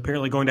Kelly is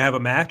apparently going to have a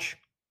match.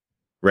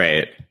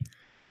 Right.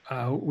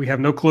 We have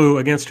no clue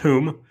against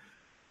whom.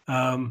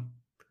 But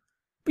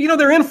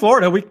they're in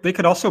Florida. They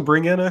could also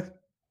bring in a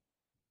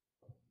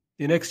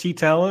NXT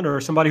talent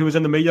or somebody who was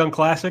in the Mae Young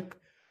Classic.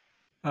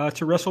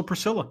 to wrestle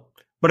Priscilla.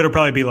 But it'll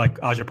probably be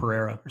like Aja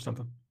Pereira or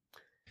something.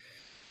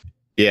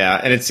 Yeah,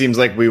 and it seems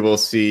like we will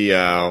see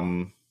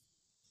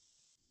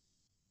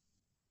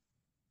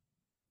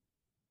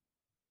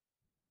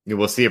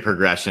we'll see a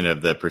progression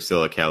of the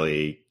Priscilla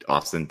Kelly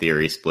Austin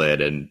Theory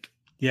split and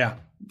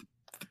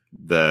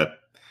the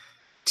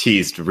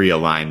teased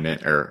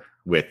realignment or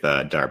with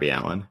Darby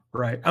Allin.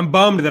 Right. I'm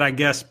bummed that I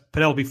guess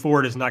Penelope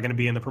Ford is not going to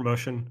be in the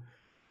promotion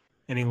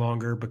any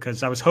longer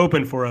because I was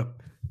hoping for a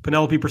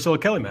Penelope Priscilla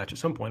Kelly match at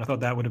some point. I thought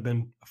that would have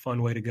been a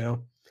fun way to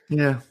go.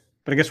 Yeah.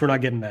 But I guess we're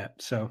not getting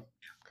that. So,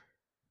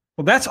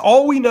 well, that's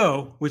all we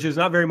know, which is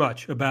not very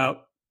much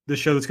about the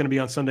show that's going to be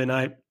on Sunday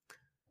night.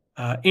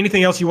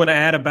 Anything else you want to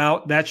add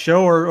about that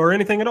show or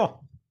anything at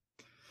all?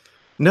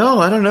 No,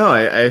 I don't know.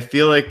 I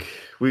feel like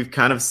we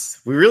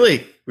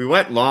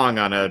went long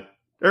on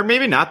or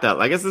maybe not that.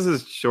 I guess this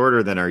is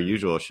shorter than our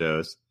usual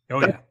shows. Oh,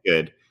 That's yeah.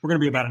 good. We're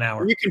going to be about an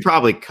hour. We can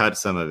probably cut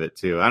some of it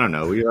too. I don't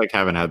know. We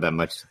haven't had that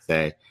much to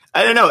say.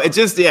 I don't know. It's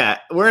just,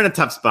 we're in a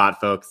tough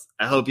spot, folks.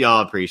 I hope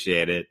y'all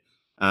appreciate it.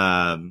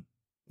 I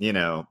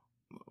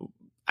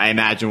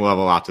imagine we'll have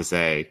a lot to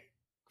say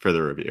for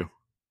the review.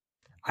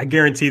 I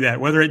guarantee that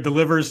whether it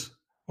delivers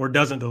or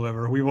doesn't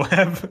deliver, we will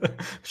have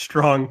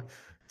strong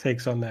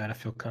takes on that. I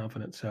feel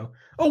confident. So,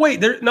 oh wait,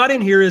 there's not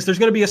in here. There's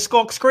going to be a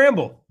Skulk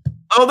Scramble.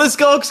 Oh, the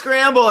Skulk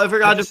Scramble! I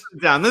forgot to put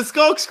it down. The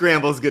Skulk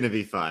Scramble is going to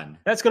be fun.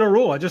 That's going to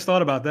rule. I just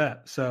thought about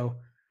that. So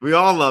we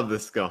all love the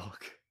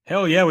Skulk.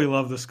 Hell yeah, we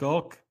love the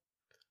Skulk.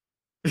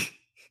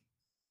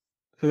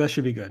 So that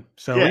should be good.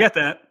 So we got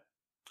that.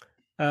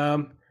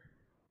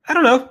 I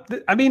don't know.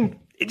 I mean,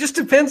 it just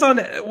depends on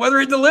whether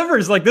it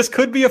delivers. Like, this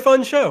could be a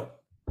fun show.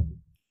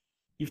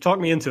 You've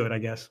talked me into it, I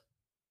guess.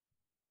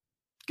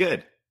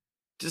 Good.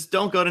 Just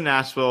don't go to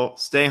Nashville.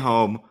 Stay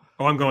home.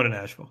 Oh, I'm going to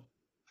Nashville.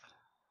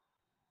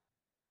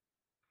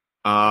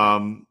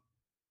 All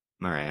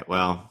right.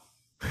 Well.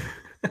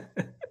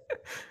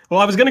 Well,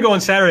 I was going to go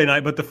on Saturday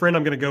night, but the friend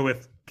I'm going to go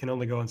with can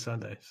only go on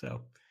Sunday.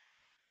 So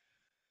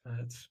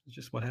it's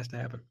just what has to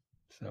happen.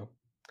 So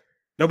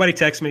nobody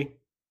text me.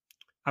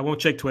 I won't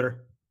check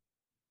Twitter.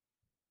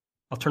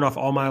 I'll turn off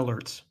all my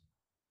alerts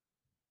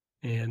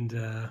and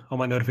all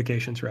my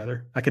notifications,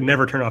 rather. I can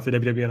never turn off the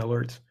WWN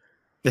alerts.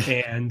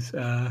 And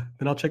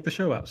then I'll check the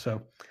show out.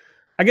 So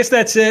I guess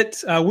that's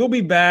it. We'll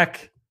be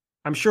back.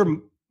 I'm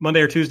sure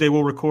Monday or Tuesday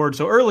we'll record.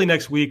 So early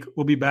next week,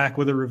 we'll be back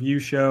with a review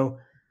show.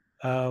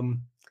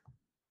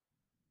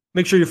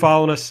 Make sure you're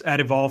following us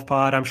at Evolve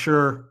Pod. I'm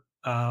sure,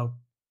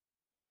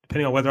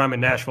 depending on whether I'm in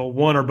Nashville,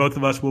 one or both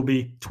of us will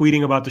be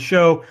tweeting about the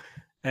show.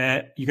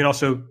 You can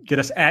also get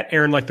us at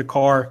Aaron Like the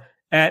Car,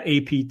 at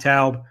AP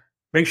Taub.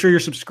 Make sure you're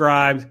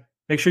subscribed.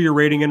 Make sure you're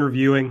rating and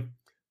reviewing.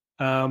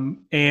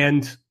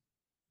 And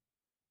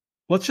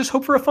let's just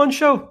hope for a fun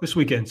show this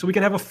weekend so we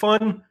can have a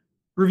fun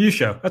review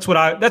show. That's what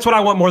I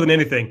want more than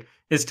anything,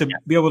 is to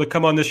be able to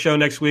come on this show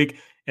next week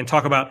and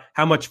talk about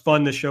how much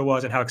fun this show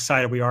was and how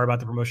excited we are about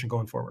the promotion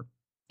going forward.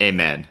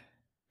 Amen.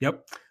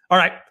 Yep. All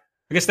right.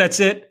 I guess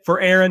that's it for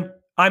Aaron.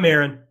 I'm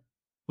Aaron.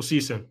 We'll see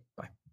you soon.